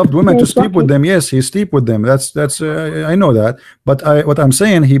 Muhammad he loved women to sleep with them. Yes, he sleep with them. That's I know that. But what I'm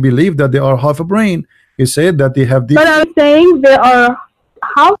saying, he believed that they are half a brain. He said that they have. But I'm saying they are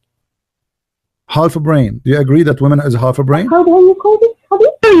half a brain. Do you agree that women is half a brain? How do you call it?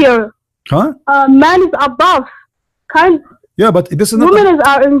 Inferior. Huh? Man is above. Yeah, but this is not. Women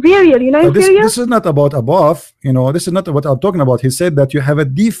are inferior. You know, inferior. This is not about above. You know, this is not what I'm talking about. He said that you have a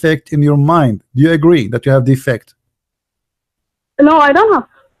defect in your mind. Do you agree that you have defect? No, I don't have.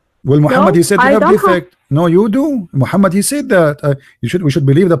 Well, Muhammad he said you have defect. No, you do. Muhammad he said that. We should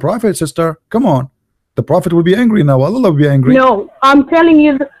believe the Prophet, sister. Come on, the Prophet will be angry now. Allah will be angry. No, I'm telling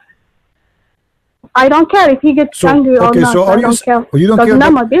you. I don't care if he gets angry or not. So I don't care. You don't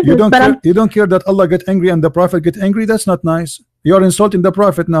care. You don't care that Allah get angry and the Prophet get angry. That's not nice. You are insulting the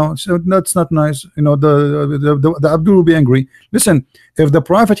Prophet now. So that's not nice. You know, the Abdul will be angry. Listen, if the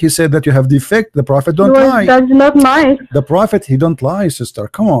Prophet he said that you have defect, the Prophet don't lie. That's not nice. The Prophet he don't lie, sister.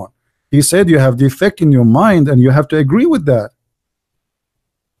 Come on. He said you have defect in your mind and you have to agree with that.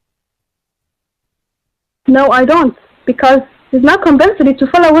 No, I don't, because it's not compulsory to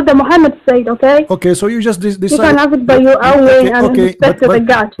follow what the Muhammad said. Okay, so you just decide. You can have it by your own way and respect the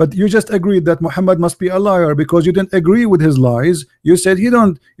God. But you just agreed that Muhammad must be a liar because you didn't agree with his lies. You said he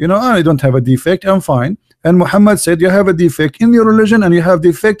don't, you know, I don't have a defect, I'm fine. And Muhammad said you have a defect in your religion and you have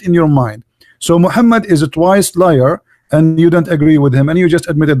defect in your mind. So Muhammad is a twice liar and you don't agree with him and you just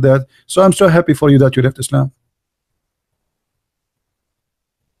admitted that. So I'm so happy for you that you left Islam.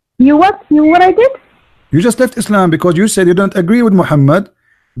 You what? You what I did? You just left Islam because you said you don't agree with Muhammad,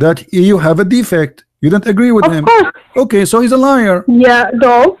 that you have a defect. You don't agree with him. Of course. Okay, so he's a liar. Yeah,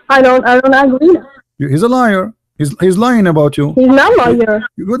 no, I don't agree. He's a liar. He's lying about you. He's not a liar.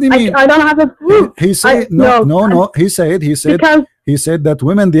 What do you mean? I don't have a proof. He said no. He said that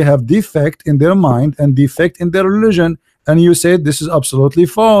women they have defect in their mind and defect in their religion, and you said this is absolutely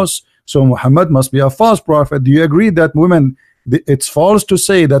false. So Muhammad must be a false prophet. Do you agree that women? It's false to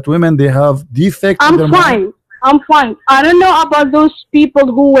say that women they have defect in their mind. I'm fine. I don't know about those people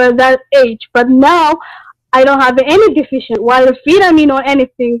who were that age, but now I don't have any deficiency, while vitamin or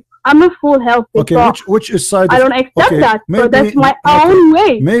anything. I'm a full healthy. Okay, so which side? I don't accept that. Maybe, so that's my own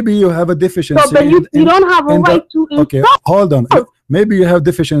way. Maybe you have a deficiency. So, but you don't have a right to insult. Okay, hold on. Maybe you have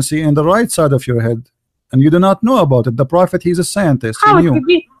deficiency in the right side of your head, and you do not know about it. The Prophet, he's a scientist. How he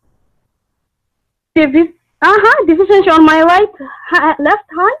knew. Deficiency on my left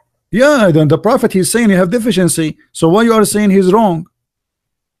hand. Yeah, then the Prophet, he's saying you have deficiency. So why you are saying he's wrong?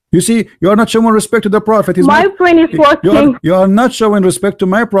 You see, you are not showing respect to the Prophet. My brain is working. You are not showing respect to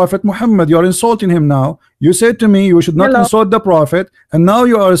my Prophet Muhammad. You are insulting him now. You said to me you should not insult the Prophet, and now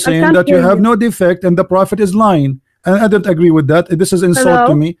you are saying that you have no defect and the Prophet is lying. And I don't agree with that. This is insult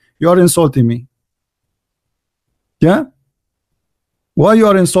to me. You are insulting me. Yeah? Why you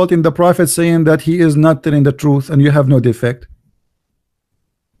are insulting the Prophet, saying that he is not telling the truth and you have no defect?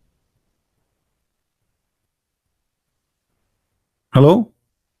 Hello?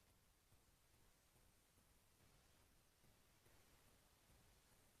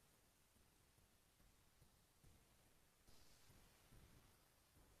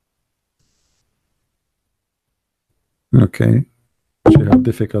 Okay, she have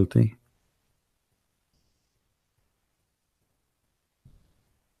difficulty.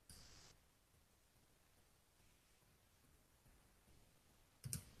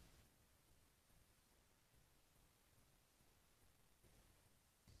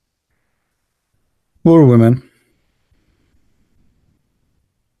 Poor women.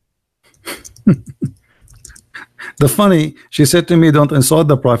 The funny, she said to me, don't insult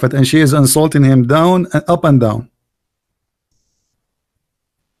the Prophet, and she is insulting him down and up and down.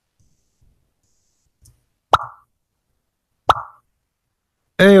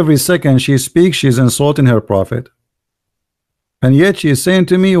 Every second she speaks, she's insulting her Prophet. And yet she is saying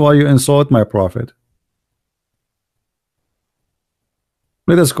to me, why you insult my Prophet?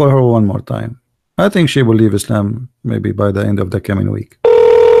 Let us call her one more time. I think she will leave Islam maybe by the end of the coming week.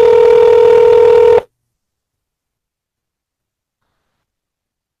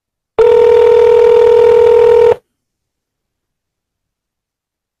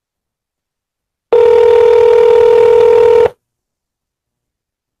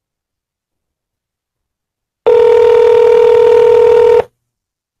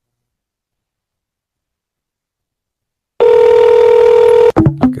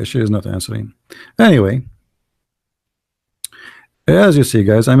 She is not answering. Anyway, as you see,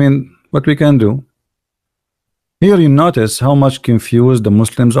 guys, I mean, what we can do here, you notice how much confused the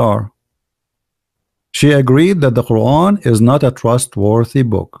Muslims are. She agreed that the Quran is not a trustworthy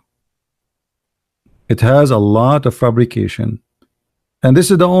book. It has a lot of fabrication, and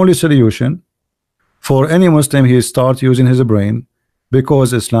this is the only solution for any Muslim. He starts using his brain,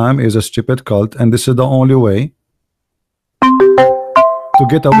 because Islam is a stupid cult, and this is the only way to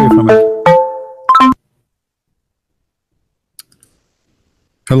get away from it.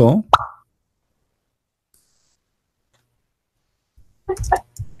 Hello?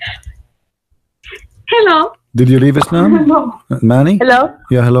 Hello. Did you leave Islam? No. Manny? Hello.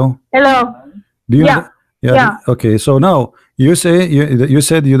 Yeah, hello. Hello. Do you yeah. Okay, so now you say you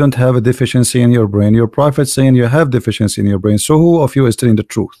said you don't have a deficiency in your brain. Your Prophet saying you have deficiency in your brain. So who of you is telling the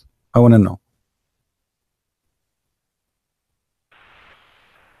truth? I want to know.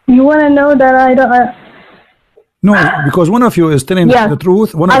 You want to know that I don't? No, because one of you is telling the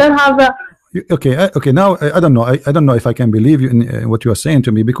truth. I don't have a. Okay. Now I don't know. I don't know if I can believe you in what you are saying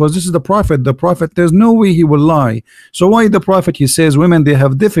to me, because this is the Prophet. The Prophet, there's no way he will lie. So why the Prophet, he says women, they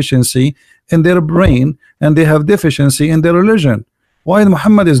have deficiency in their brain and they have deficiency in their religion? Why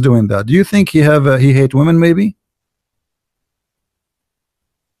Muhammad is doing that? Do you think he hate women maybe?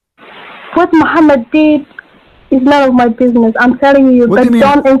 What Muhammad did is none of my business. I'm telling you, but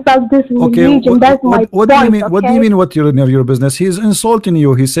don't insult this religion. That's my point. What do you mean? What do you mean? What your business? He's insulting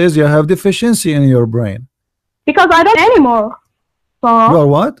you. He says you have deficiency in your brain. Because I don't anymore. So you are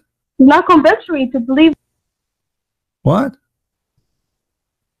what? It's not compulsory to believe. What?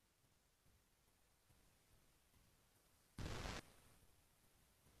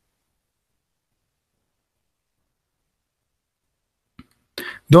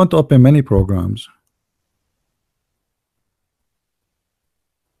 Don't open many programs.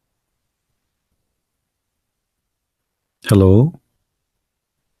 Hello?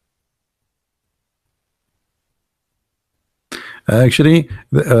 Actually,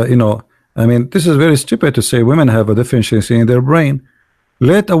 you know, I mean, this is very stupid to say women have a deficiency in their brain.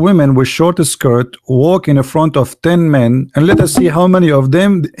 Let a woman with short skirt walk in front of 10 men and let us see how many of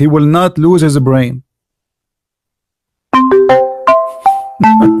them he will not lose his brain.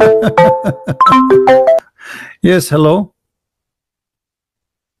 Yes, hello.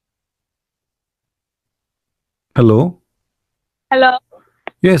 Hello. Hello.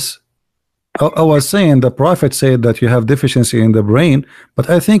 Yes. I was saying the prophet said that you have deficiency in the brain, but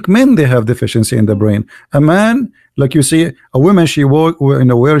I think men, they have deficiency in the brain. A man, like you see, a woman, she walk,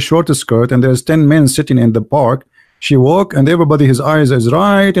 wear a short skirt, and there's 10 men sitting in the park. She walk, and everybody, his eyes is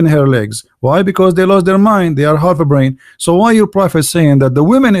right in her legs. Why? Because they lost their mind. They are half a brain. So why your prophet saying that the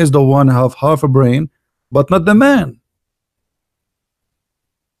woman is the one have half a brain, but not the man?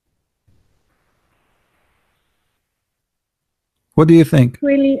 What do you think?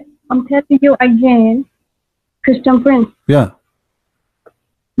 Really, I'm telling you again, Christian Prince. Yeah.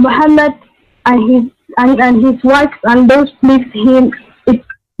 Muhammad and his wife and those leaves him. It's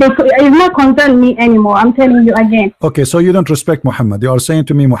not concern me anymore. I'm telling you again. Okay, so you don't respect Muhammad. You are saying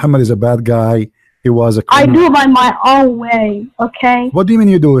to me Muhammad is a bad guy. He was a criminal. I do by my own way. Okay. What do you mean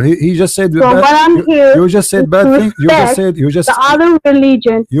you do? He just said. So when I'm here, you just said bad thing. You just the other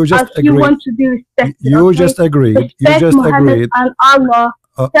religion. You just agreed. You want to be respected. You okay? just agreed. Respect you just Muhammad agreed. And Allah.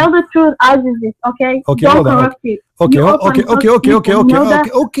 Tell the truth as it is. Okay. Okay. Don't Hold on. corrupt it. Okay.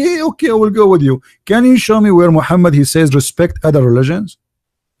 Okay. I will go with you. Can you show me where Muhammad he says respect other religions?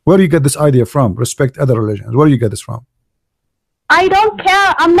 Where do you get this idea from? Respect other religions. Where do you get this from? I don't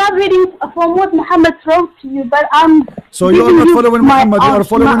care. I'm not reading from what Muhammad wrote to you, but I'm. So you are not following Muhammad. You are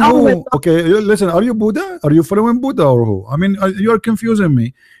following who? Okay, listen. Are you Buddha? Are you following Buddha or who? I mean, you are confusing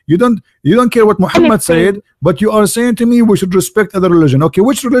me. You don't care what Muhammad said, but you are saying to me we should respect other religion. Okay,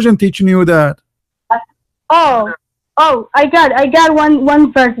 which religion teaching you that? Oh, I got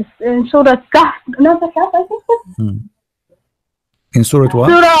one verse in Surah Kahf. No, the Kahf, I think. In Surah what?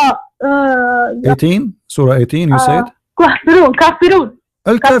 Surah 18. Surah 18. You said. Kafirun.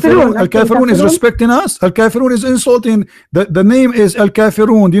 Al-Kafirun is respecting us. Al-Kafirun is insulting. The name is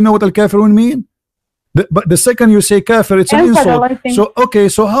Al-Kafirun. Do you know what Al-Kafirun mean? But the second you say kafir, it's an insult. So okay,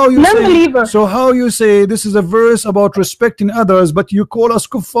 so how you say this is a verse about respecting others, but you call us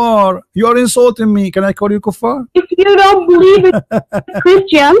kuffar? You are insulting me. Can I call you kuffar? If you don't believe in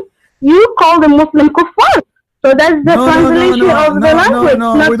Christian, you call the Muslim kuffar. So that's the translation of the language.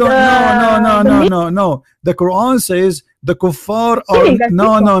 No. The Quran says the kuffar are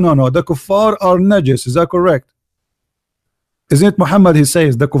no. The kuffar are najis. Is that correct? Isn't it Muhammad? He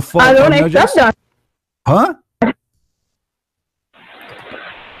says the kuffar. I don't accept that. Huh?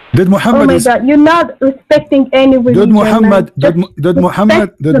 Did Muhammad? Oh my God! You're not respecting any religion. Did Muhammad?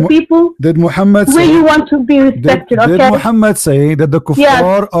 The people? Did Muhammad say? Where you want to be respected? Did Muhammad say that the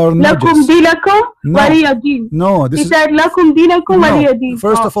kuffar are najis? Lakum dinakum waliya din. No, this he said lakum dinakum waliya din.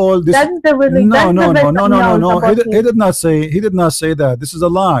 First of all, this that's the religion. No. He did not say. He did not say that. This is a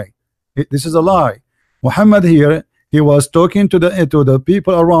lie. This is a lie. Muhammad here. He was talking to the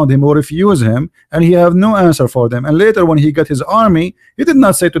people around him who refused him, and he have no answer for them. And later, when he got his army, he did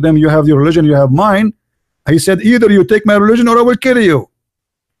not say to them, "You have your religion, you have mine." He said, "Either you take my religion, or I will kill you."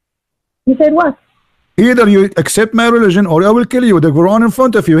 He said what? Either you accept my religion, or I will kill you. The Quran in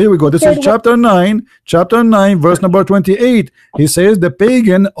front of you. Here we go. This is chapter 9, verse number 28. He says the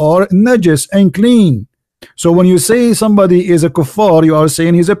pagan are najis and clean. So when you say somebody is a kuffar, you are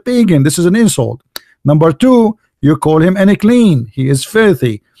saying he's a pagan. This is an insult. Number 2. You call him unclean. He is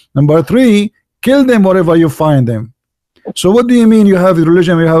filthy. Number 3, kill them wherever you find them. So what do you mean you have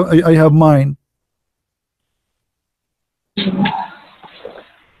religion? I have mine.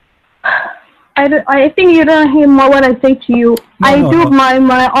 I think you don't hear what I say to you. I do my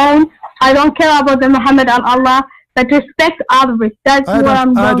own. I don't care about the Muhammad and Allah. But respect others. That's what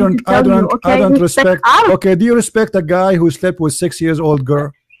I'm going to tell you. Okay? I don't respect. Okay, do you respect a guy who slept with 6-year-old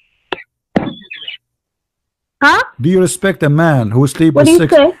girl? Huh? Do you respect a man who sleep with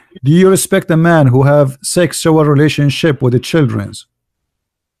six? Do you respect a man who have sexual relationship with the children's?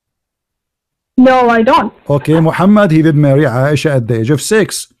 No, I don't. Okay, Muhammad, he did marry Aisha at the age of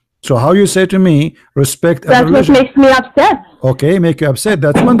 6. So how you say to me respect? That's what makes me upset. Okay, make you upset.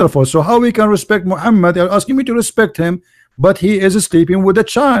 That's wonderful. So how we can respect Muhammad? You're asking me to respect him, but he is sleeping with a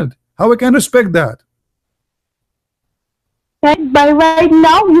child. How we can respect that? By right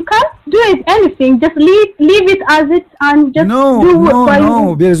now, you can't do it anything. Just leave it as it and just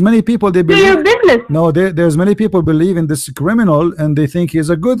no. There's many people they believe. Do your business. No, there's many people believe in this criminal and they think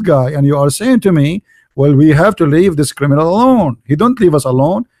he's a good guy. And you are saying to me, well, we have to leave this criminal alone. He don't leave us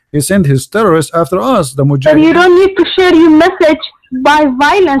alone. He sent his terrorists after us. The Mujahideen. But you don't need to share your message by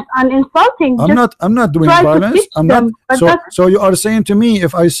violence and insulting. I'm not doing violence. I'm not. So you are saying to me,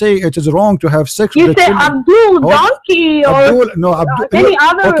 if I say it is wrong to have sex with the children, Abdul donkey or any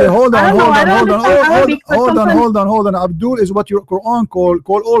other. Okay, hold on. Abdul is what your Quran call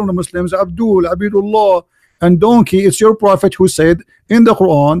all the Muslims. Abdul, Abidullah. and donkey, it's your prophet who said in the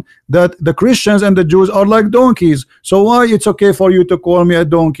Quran that the Christians and the Jews are like donkeys. So why it's okay for you to call me a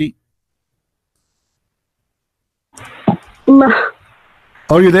donkey?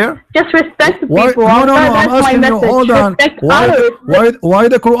 Are you there? Just respect people. Why, no, I'm asking you, hold on. Why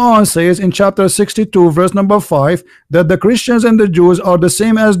the Quran says in chapter 62 verse number 5 that the Christians and the Jews are the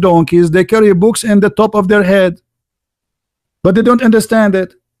same as donkeys? They carry books in the top of their head, but they don't understand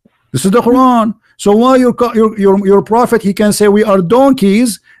it. This is the Quran. So why your prophet, he can say we are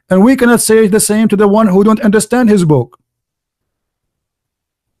donkeys, and we cannot say the same to the one who don't understand his book?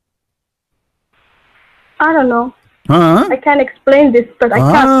 I don't know. I can't explain this, but I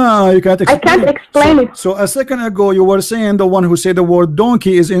can't. You can't explain. I can't explain it. So a second ago you were saying the one who said the word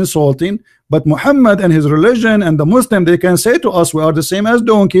donkey is insulting, but Muhammad and his religion and the Muslim, they can say to us we are the same as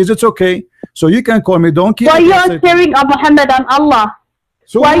donkeys. It's okay. So you can call me donkey. Why you are sharing of Muhammad and Allah?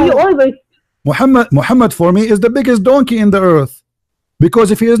 So why you always? Muhammad for me is the biggest donkey in the earth, because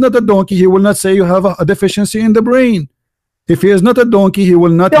if he is not a donkey, he will not say you have a deficiency in the brain. If he is not a donkey, he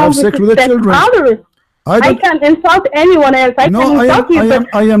will not have sex with the children. Others. I can't insult anyone else. I am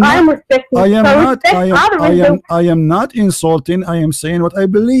not insulting. I am saying what I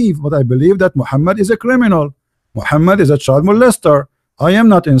believe. What I believe that Muhammad is a criminal. Muhammad is a child molester. I am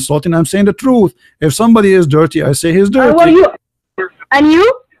not insulting. I'm saying the truth. If somebody is dirty, I say he's dirty. Who are you? And you?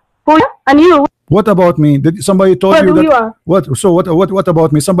 And you? What about me? Did somebody told you that? You are. What? So what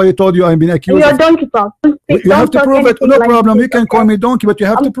about me? Somebody told you I'm being accused. You're a donkey talk. You have to prove it. No problem. You can call me donkey, but you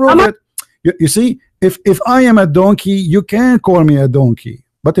have to prove it. You see, if I am a donkey, you can call me a donkey.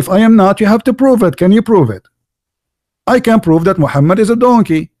 But if I am not, you have to prove it. Can you prove it? I can prove that Muhammad is a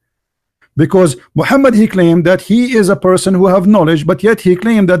donkey, because Muhammad, he claimed that he is a person who have knowledge, but yet he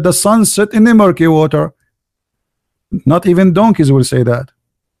claimed that the sun set in the murky water. Not even donkeys will say that.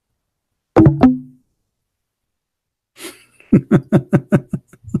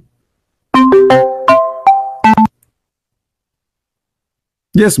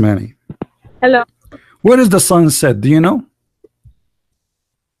 Yes, Manny. Hello. Where is the sunset? Do you know?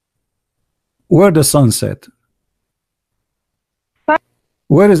 Where the sunset?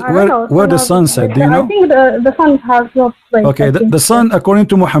 Where the sunset? Do you know? I think the sun has no place. Okay, the sun, according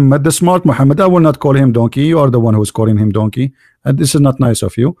to Muhammad, the smart Muhammad, I will not call him donkey. You are the one who's calling him donkey, and this is not nice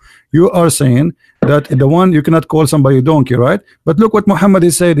of you. You are saying that the one, you cannot call somebody donkey, right? But look what Muhammad he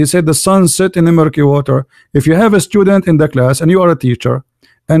said. He said the sun set in the murky water. If you have a student in the class and you are a teacher,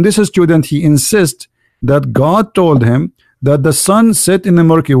 and this student, he insists that God told him that the sun set in the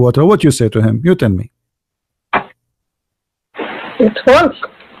murky water, what you say to him? You tell me. It's false.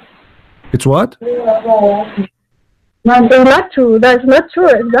 It's what? It's not true. That's not true.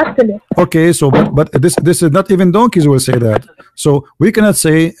 Exactly. Okay, so but this is not even donkeys will say that. So we cannot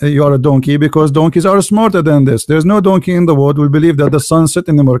say you are a donkey, because donkeys are smarter than this. There's no donkey in the world will believe that the sun set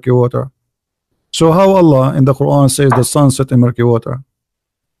in the murky water. So how Allah in the Quran says the sun set in murky water?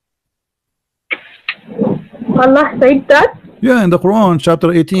 Allah said that? Yeah, in the Quran,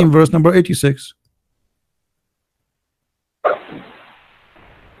 chapter 18, verse number 86.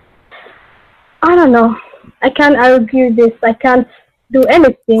 I don't know. I can't argue this. I can't do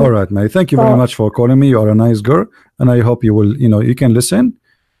anything. All right, Mary. Thank you very much for calling me. You are a nice girl, and I hope you will, you can listen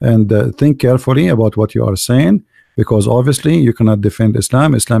and think carefully about what you are saying, because obviously you cannot defend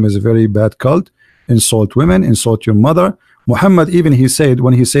Islam. Islam is a very bad cult. Insult women, insult your mother. Muhammad, even he said,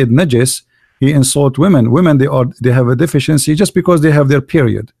 when he said najis, he insult women. Women, they have a deficiency just because they have their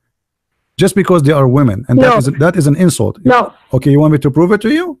period, just because they are women, and that is an insult. No. Okay, you want me to prove it to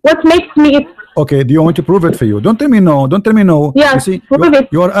you? What makes me? Okay, do you want me to prove it for you? Don't tell me no. Don't tell me no. Yes, you see, prove it.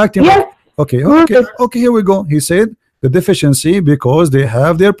 you are acting. Yes. Okay. Here we go. He said the deficiency because they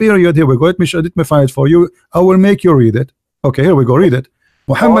have their period. Here we go. Let me find it for you. I will make you read it. Okay, here we go. Read it.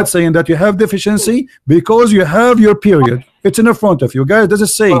 Muhammad saying that you have deficiency because you have your period. It's in the front of you, guys. Does it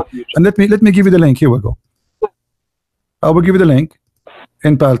say? And let me give you the link. Here we go. I will give you the link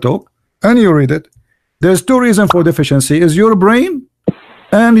in Paltalk, and you read it. There's two reasons for deficiency: is your brain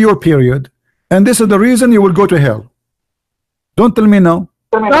and your period, and this is the reason you will go to hell. Don't tell me no.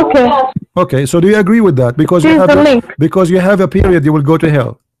 Okay. Okay. So do you agree with that? Because you have a period, you will go to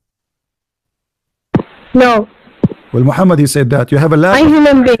hell. No. Well, Muhammad, he said that you have a lack.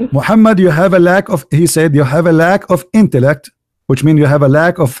 Muhammad, you have a lack of. He said you have a lack of intellect, which means you have a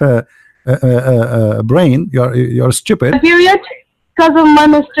lack of brain. You're stupid. Period because of my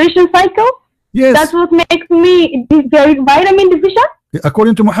menstruation cycle. Yes. That's what makes me very vitamin deficient.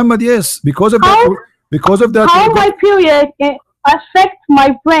 According to Muhammad, yes. Because of that. Because of that. How my period affects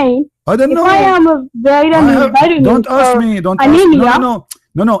my brain? I don't know. If I am a vitamin. Don't ask me. Don't anemia. ask. No.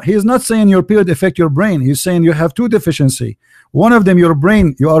 No, he's not saying your period affect your brain. He's saying you have two deficiency. One of them, your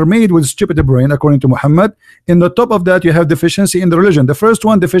brain, you are made with stupid brain according to Muhammad. In the top of that, you have deficiency in the religion. The first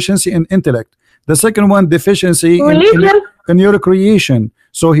one, deficiency in intellect. The second one, deficiency in your creation.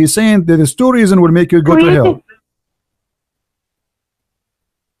 So he's saying that there's two reasons will make you go to hell.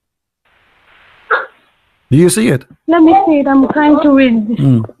 Do you see it? Let me see it. I'm trying to read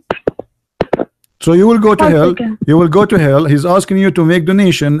this. So you will go to hell. You will go to hell. He's asking you to make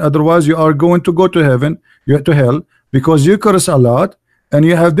donation. Otherwise, you are going to go to heaven. You to hell because you curse a lot and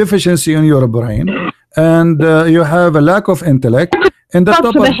you have deficiency in your brain and you have a lack of intellect. And the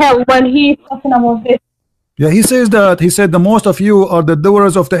top to the hell when he's talking about this. Yeah, he says that. He said the most of you are the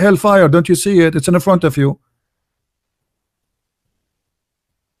doers of the hellfire. Don't you see it? It's in front of you.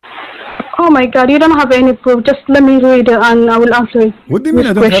 Oh my God, you don't have any proof. Just let me read it and I will answer it. What do you mean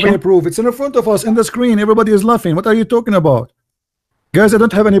I don't have any proof? It's in front of us in the screen. Everybody is laughing. What are you talking about? Guys, I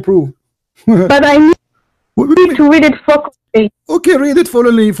don't have any proof. But I need to read it focusly. Okay, read it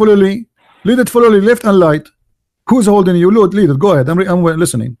fully. Read it fully, left and right. Who's holding you? Lord, lead it. Go ahead. I'm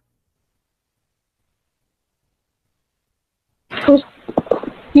listening.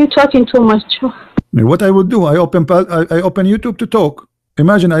 You're talking too much. What I would do, I open YouTube to talk.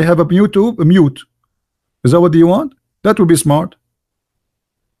 Imagine I have a mute. Is that what you want? That would be smart.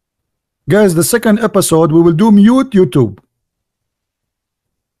 Guys, the second episode we will do mute YouTube.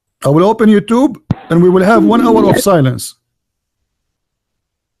 I will open YouTube and we will have 1 hour of silence.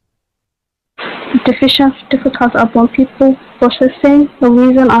 Deficiency difficult upon people processing the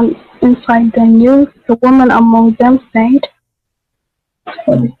reason inside the news. The woman among them said,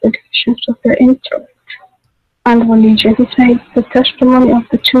 what is the deficiency of their intellect and religion? He said, the testimony of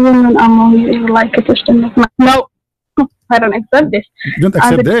the two women among you is like a testimony. No, I don't accept this. You don't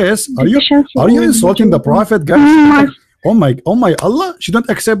accept this? Are you insulting the prophet, guys? Oh my Allah, she don't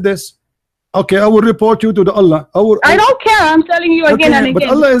accept this. Okay, I will report you to the Allah. I don't care. I'm telling you again and again.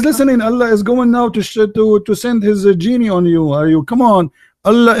 But Allah is listening. Allah is going now to send his genie on you. Are you? Come on.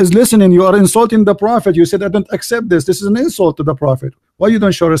 Allah is listening. You are insulting the prophet. You said I don't accept this. This is an insult to the prophet. Why you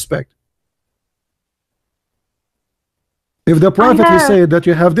don't show respect? If the prophet he said that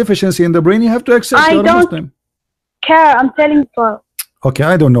you have deficiency in the brain, you have to accept. I don't care. I'm telling you. Okay,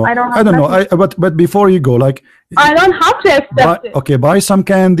 I don't know. I don't know. But before you go, like I don't have to accept it. Okay, buy some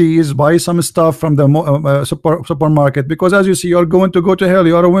candies, buy some stuff from the supermarket, because as you see, you're going to go to hell.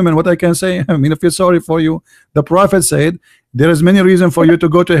 You are a woman. What I can say, I mean, I feel sorry for you. The prophet said there is many reasons for you to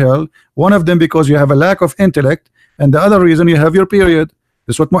go to hell. One of them because you have a lack of intellect, and the other reason you have your period.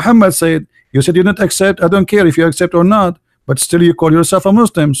 That's what Muhammad said. You said you don't accept. I don't care if you accept or not, but still you call yourself a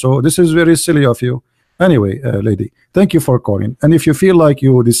Muslim. So this is very silly of you. Anyway, lady, thank you for calling. And if you feel like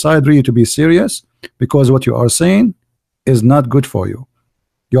you decide really to be serious, because what you are saying is not good for you,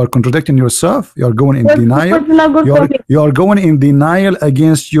 you are contradicting yourself. You are going in denial. You are going in denial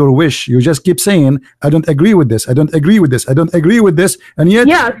against your wish. You just keep saying, I don't agree with this. I don't agree with this. I don't agree with this. And yet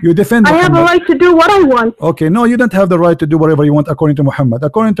you defend I Muhammad. have a right to do what I want. Okay, no, you don't have the right to do whatever you want according to Muhammad.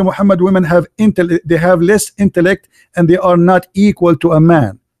 According to Muhammad, women have they have less intellect and they are not equal to a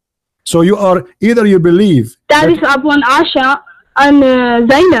man. So you are either you believe that is upon Asha and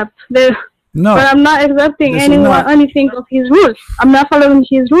Zainab. No, but I'm not accepting anything of his rules. I'm not following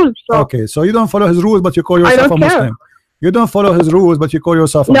his rules. So. Okay, so you don't follow his rules, but you call yourself a Muslim. You don't follow his rules, but you call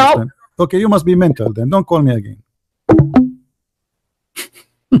yourself a Muslim. Okay, you must be mental then. Don't call me again.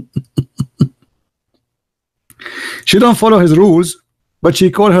 She don't follow his rules, but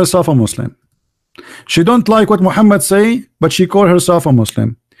she call herself a Muslim. She don't like what Muhammad say, but she call herself a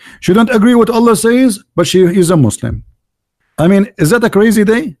Muslim. She don't agree with Allah says, but she is a Muslim. I mean, is that a crazy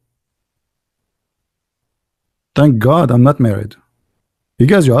day? Thank God I'm not married. You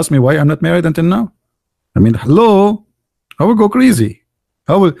guys, you ask me why I'm not married until now? I mean, hello, I will go crazy.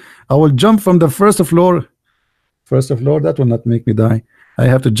 I will jump from the first floor. First floor, that will not make me die. I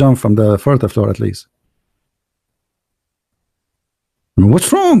have to jump from the fourth floor at least. I mean,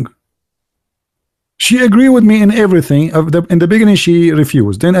 what's wrong? She agreed with me in everything. In the beginning, she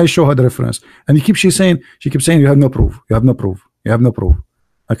refused. Then I show her the reference, and she keeps saying, you have no proof. You have no proof. You have no proof.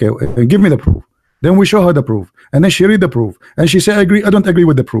 Okay, give me the proof. Then we show her the proof, and then she read the proof, and she said, I agree. I don't agree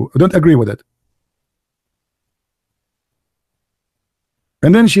with the proof. I don't agree with it.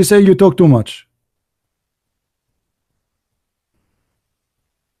 And then she said, you talk too much.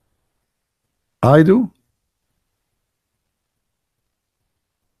 I do.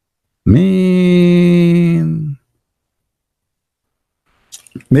 Mean.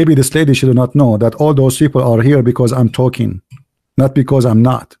 Maybe this lady should not know that all those people are here because I'm talking, not because I'm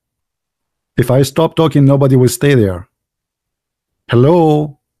not. If I stop talking, nobody will stay there.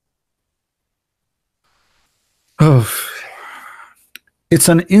 Hello. Oh, it's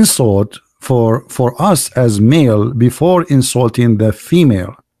an insult for us as male before insulting the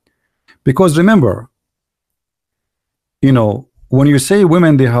female, because remember, you know, when you say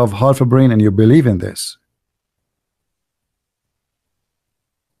women they have half a brain and you believe in this,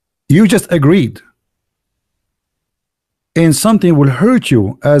 you just agreed, and something will hurt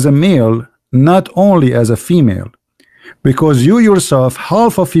you as a male, not only as a female, because you yourself,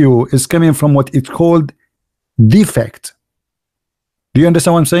 half of you is coming from what it's called defect. Do you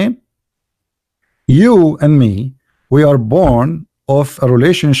understand what I'm saying? You and me, we are born of a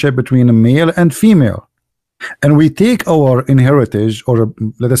relationship between a male and female, and we take our inheritance, or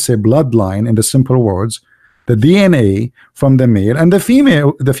let us say bloodline in the simple words, the DNA from the male and the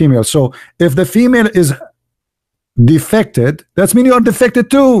female. So if the female is defected, that means you are defected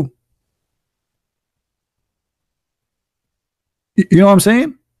too. You know what I'm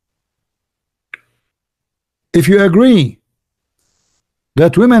saying? If you agree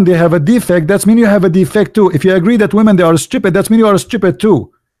that women they have a defect, that means you have a defect too. If you agree that women they are stupid, that means you are stupid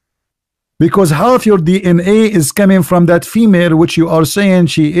too, because half your DNA is coming from that female which you are saying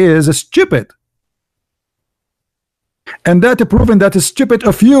she is stupid, and that proven that is stupid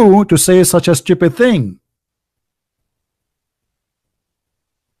of you to say such a stupid thing.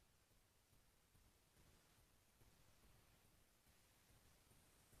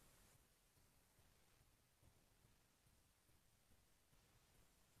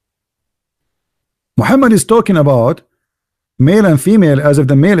 Muhammad is talking about male and female as if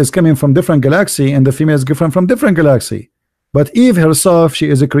the male is coming from different galaxy and the female is different from different galaxy. But Eve herself, she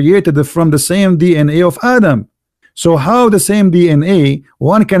is created from the same DNA of Adam. So how the same DNA,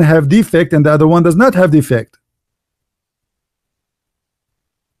 one can have defect and the other one does not have defect?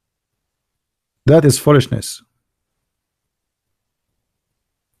 That is foolishness.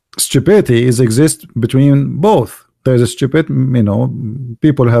 Stupidity is exist between both. There's a stupid, you know,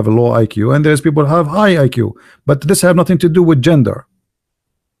 people have a low IQ, and there's people who have high IQ, but this have nothing to do with gender.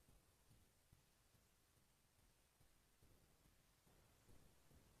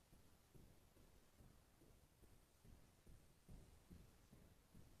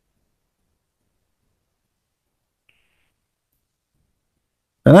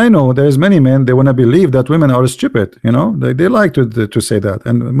 And I know there's many men, they want to believe that women are stupid, you know, they like to say that,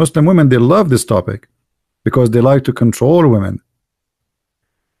 and Muslim women, they love this topic because they like to control women.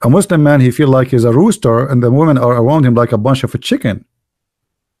 A Muslim man, he feel like he's a rooster, and the women are around him like a bunch of a chicken,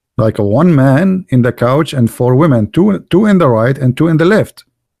 like a one man in the couch and four women, two in the right and two in the left,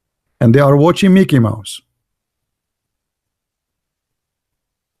 and they are watching Mickey Mouse.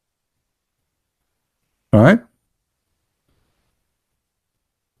 All right,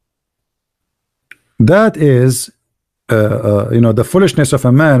 that is you know, the foolishness of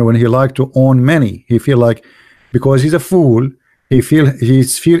a man when he like to own many. He feel like because he's a fool, he feel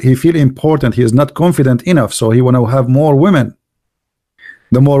important, he is not confident enough, so he want to have more women.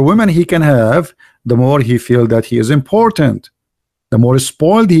 The more women he can have, the more he feel that he is important, the more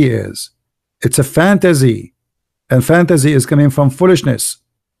spoiled he is. It's a fantasy, and fantasy is coming from foolishness,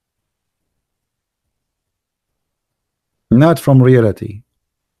 not from reality.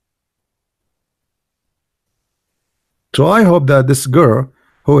 So I hope that this girl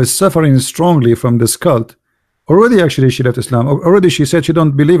who is suffering strongly from this cult, already actually she left Islam, already she said she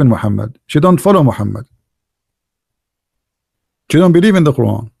don't believe in Muhammad, she don't follow Muhammad, she don't believe in the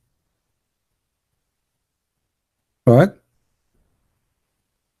Quran. All right,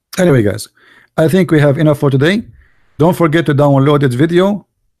 anyway guys, I think we have enough for today. Don't forget to download this video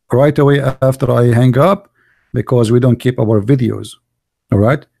right away after I hang up, because we don't keep our videos. All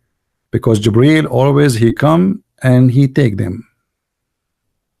right, because Jibril always he come and he take them.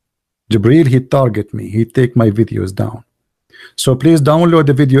 Jibril, he target me, he take my videos down. So please download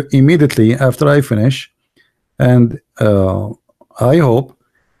the video immediately after I finish, and I hope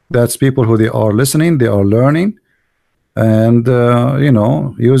that's people who they are listening, they are learning, and you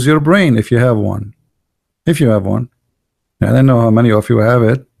know, use your brain if you have one. If you have one. I don't know how many of you have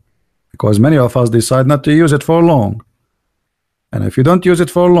it, because many of us decide not to use it for long, and if you don't use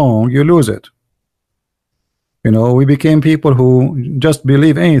it for long, you lose it. You know, we became people who just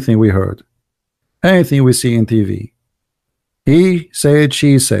believe anything we heard, anything we see in TV. He said,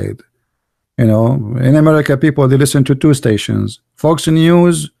 she said. You know, in America, people, they listen to two stations, Fox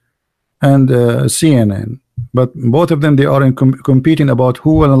News and CNN, but both of them, they are competing about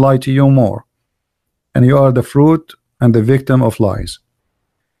who will lie to you more, and you are the fruit and the victim of lies.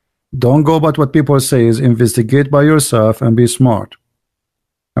 Don't go about what people say, is investigate by yourself and be smart.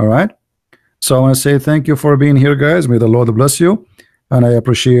 All right, So I want to say thank you for being here, guys. May the Lord bless you, and I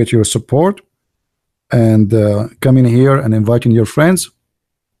appreciate your support and coming here and inviting your friends.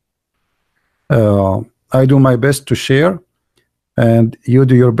 I do my best to share, and you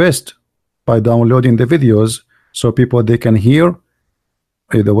do your best by downloading the videos so people they can hear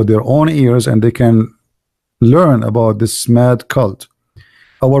either with their own ears and they can learn about this mad cult.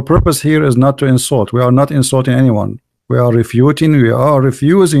 Our purpose here is not to insult. We are not insulting anyone. We are refuting. We are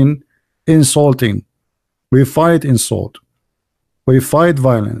refusing insulting. We fight insult. We fight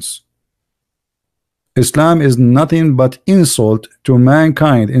violence. Islam is nothing but insult to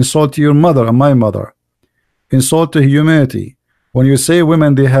mankind, insult to your mother and my mother, insult to humanity. When you say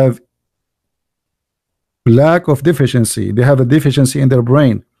women they have lack of deficiency, they have a deficiency in their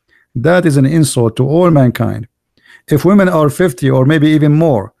brain, that is an insult to all mankind. If women are 50 or maybe even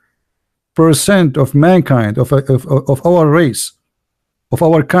more % of mankind, of our race, of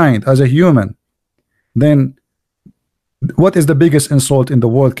our kind as a human, then what is the biggest insult in the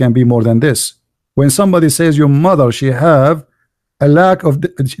world can be more than this? When somebody says your mother, she have a lack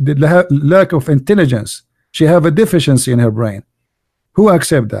of intelligence, she have a deficiency in her brain, who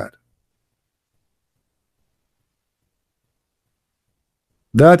accept that?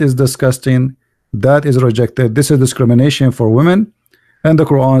 That is disgusting. That is rejected. This is discrimination for women. And the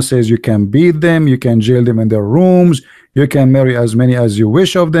Quran says you can beat them, you can jail them in their rooms, you can marry as many as you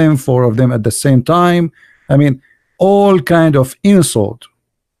wish of them, 4 of them at the same time. I mean, all kind of insult.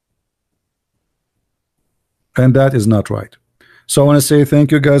 And that is not right. So I want to say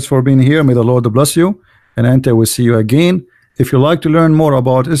thank you guys for being here. May the Lord bless you. And Ante will see you again. If you like to learn more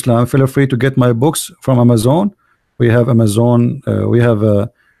about Islam, feel free to get my books from Amazon. We have Amazon. We have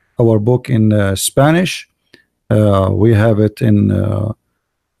our book in Spanish. We have it in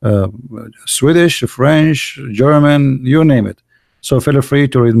Swedish, French, German, you name it. So feel free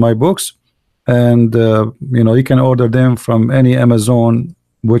to read my books, and you know, you can order them from any Amazon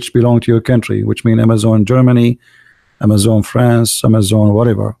which belong to your country, which mean Amazon Germany, Amazon France, Amazon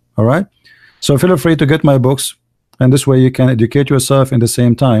whatever. All right. So feel free to get my books, and this way you can educate yourself in the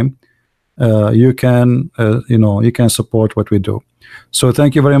same time. You can you know, you can support what we do. So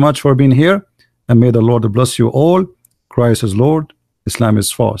thank you very much for being here, and may the Lord bless you all. Christ is Lord, Islam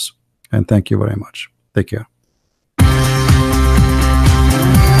is false, and thank you very much. Take care.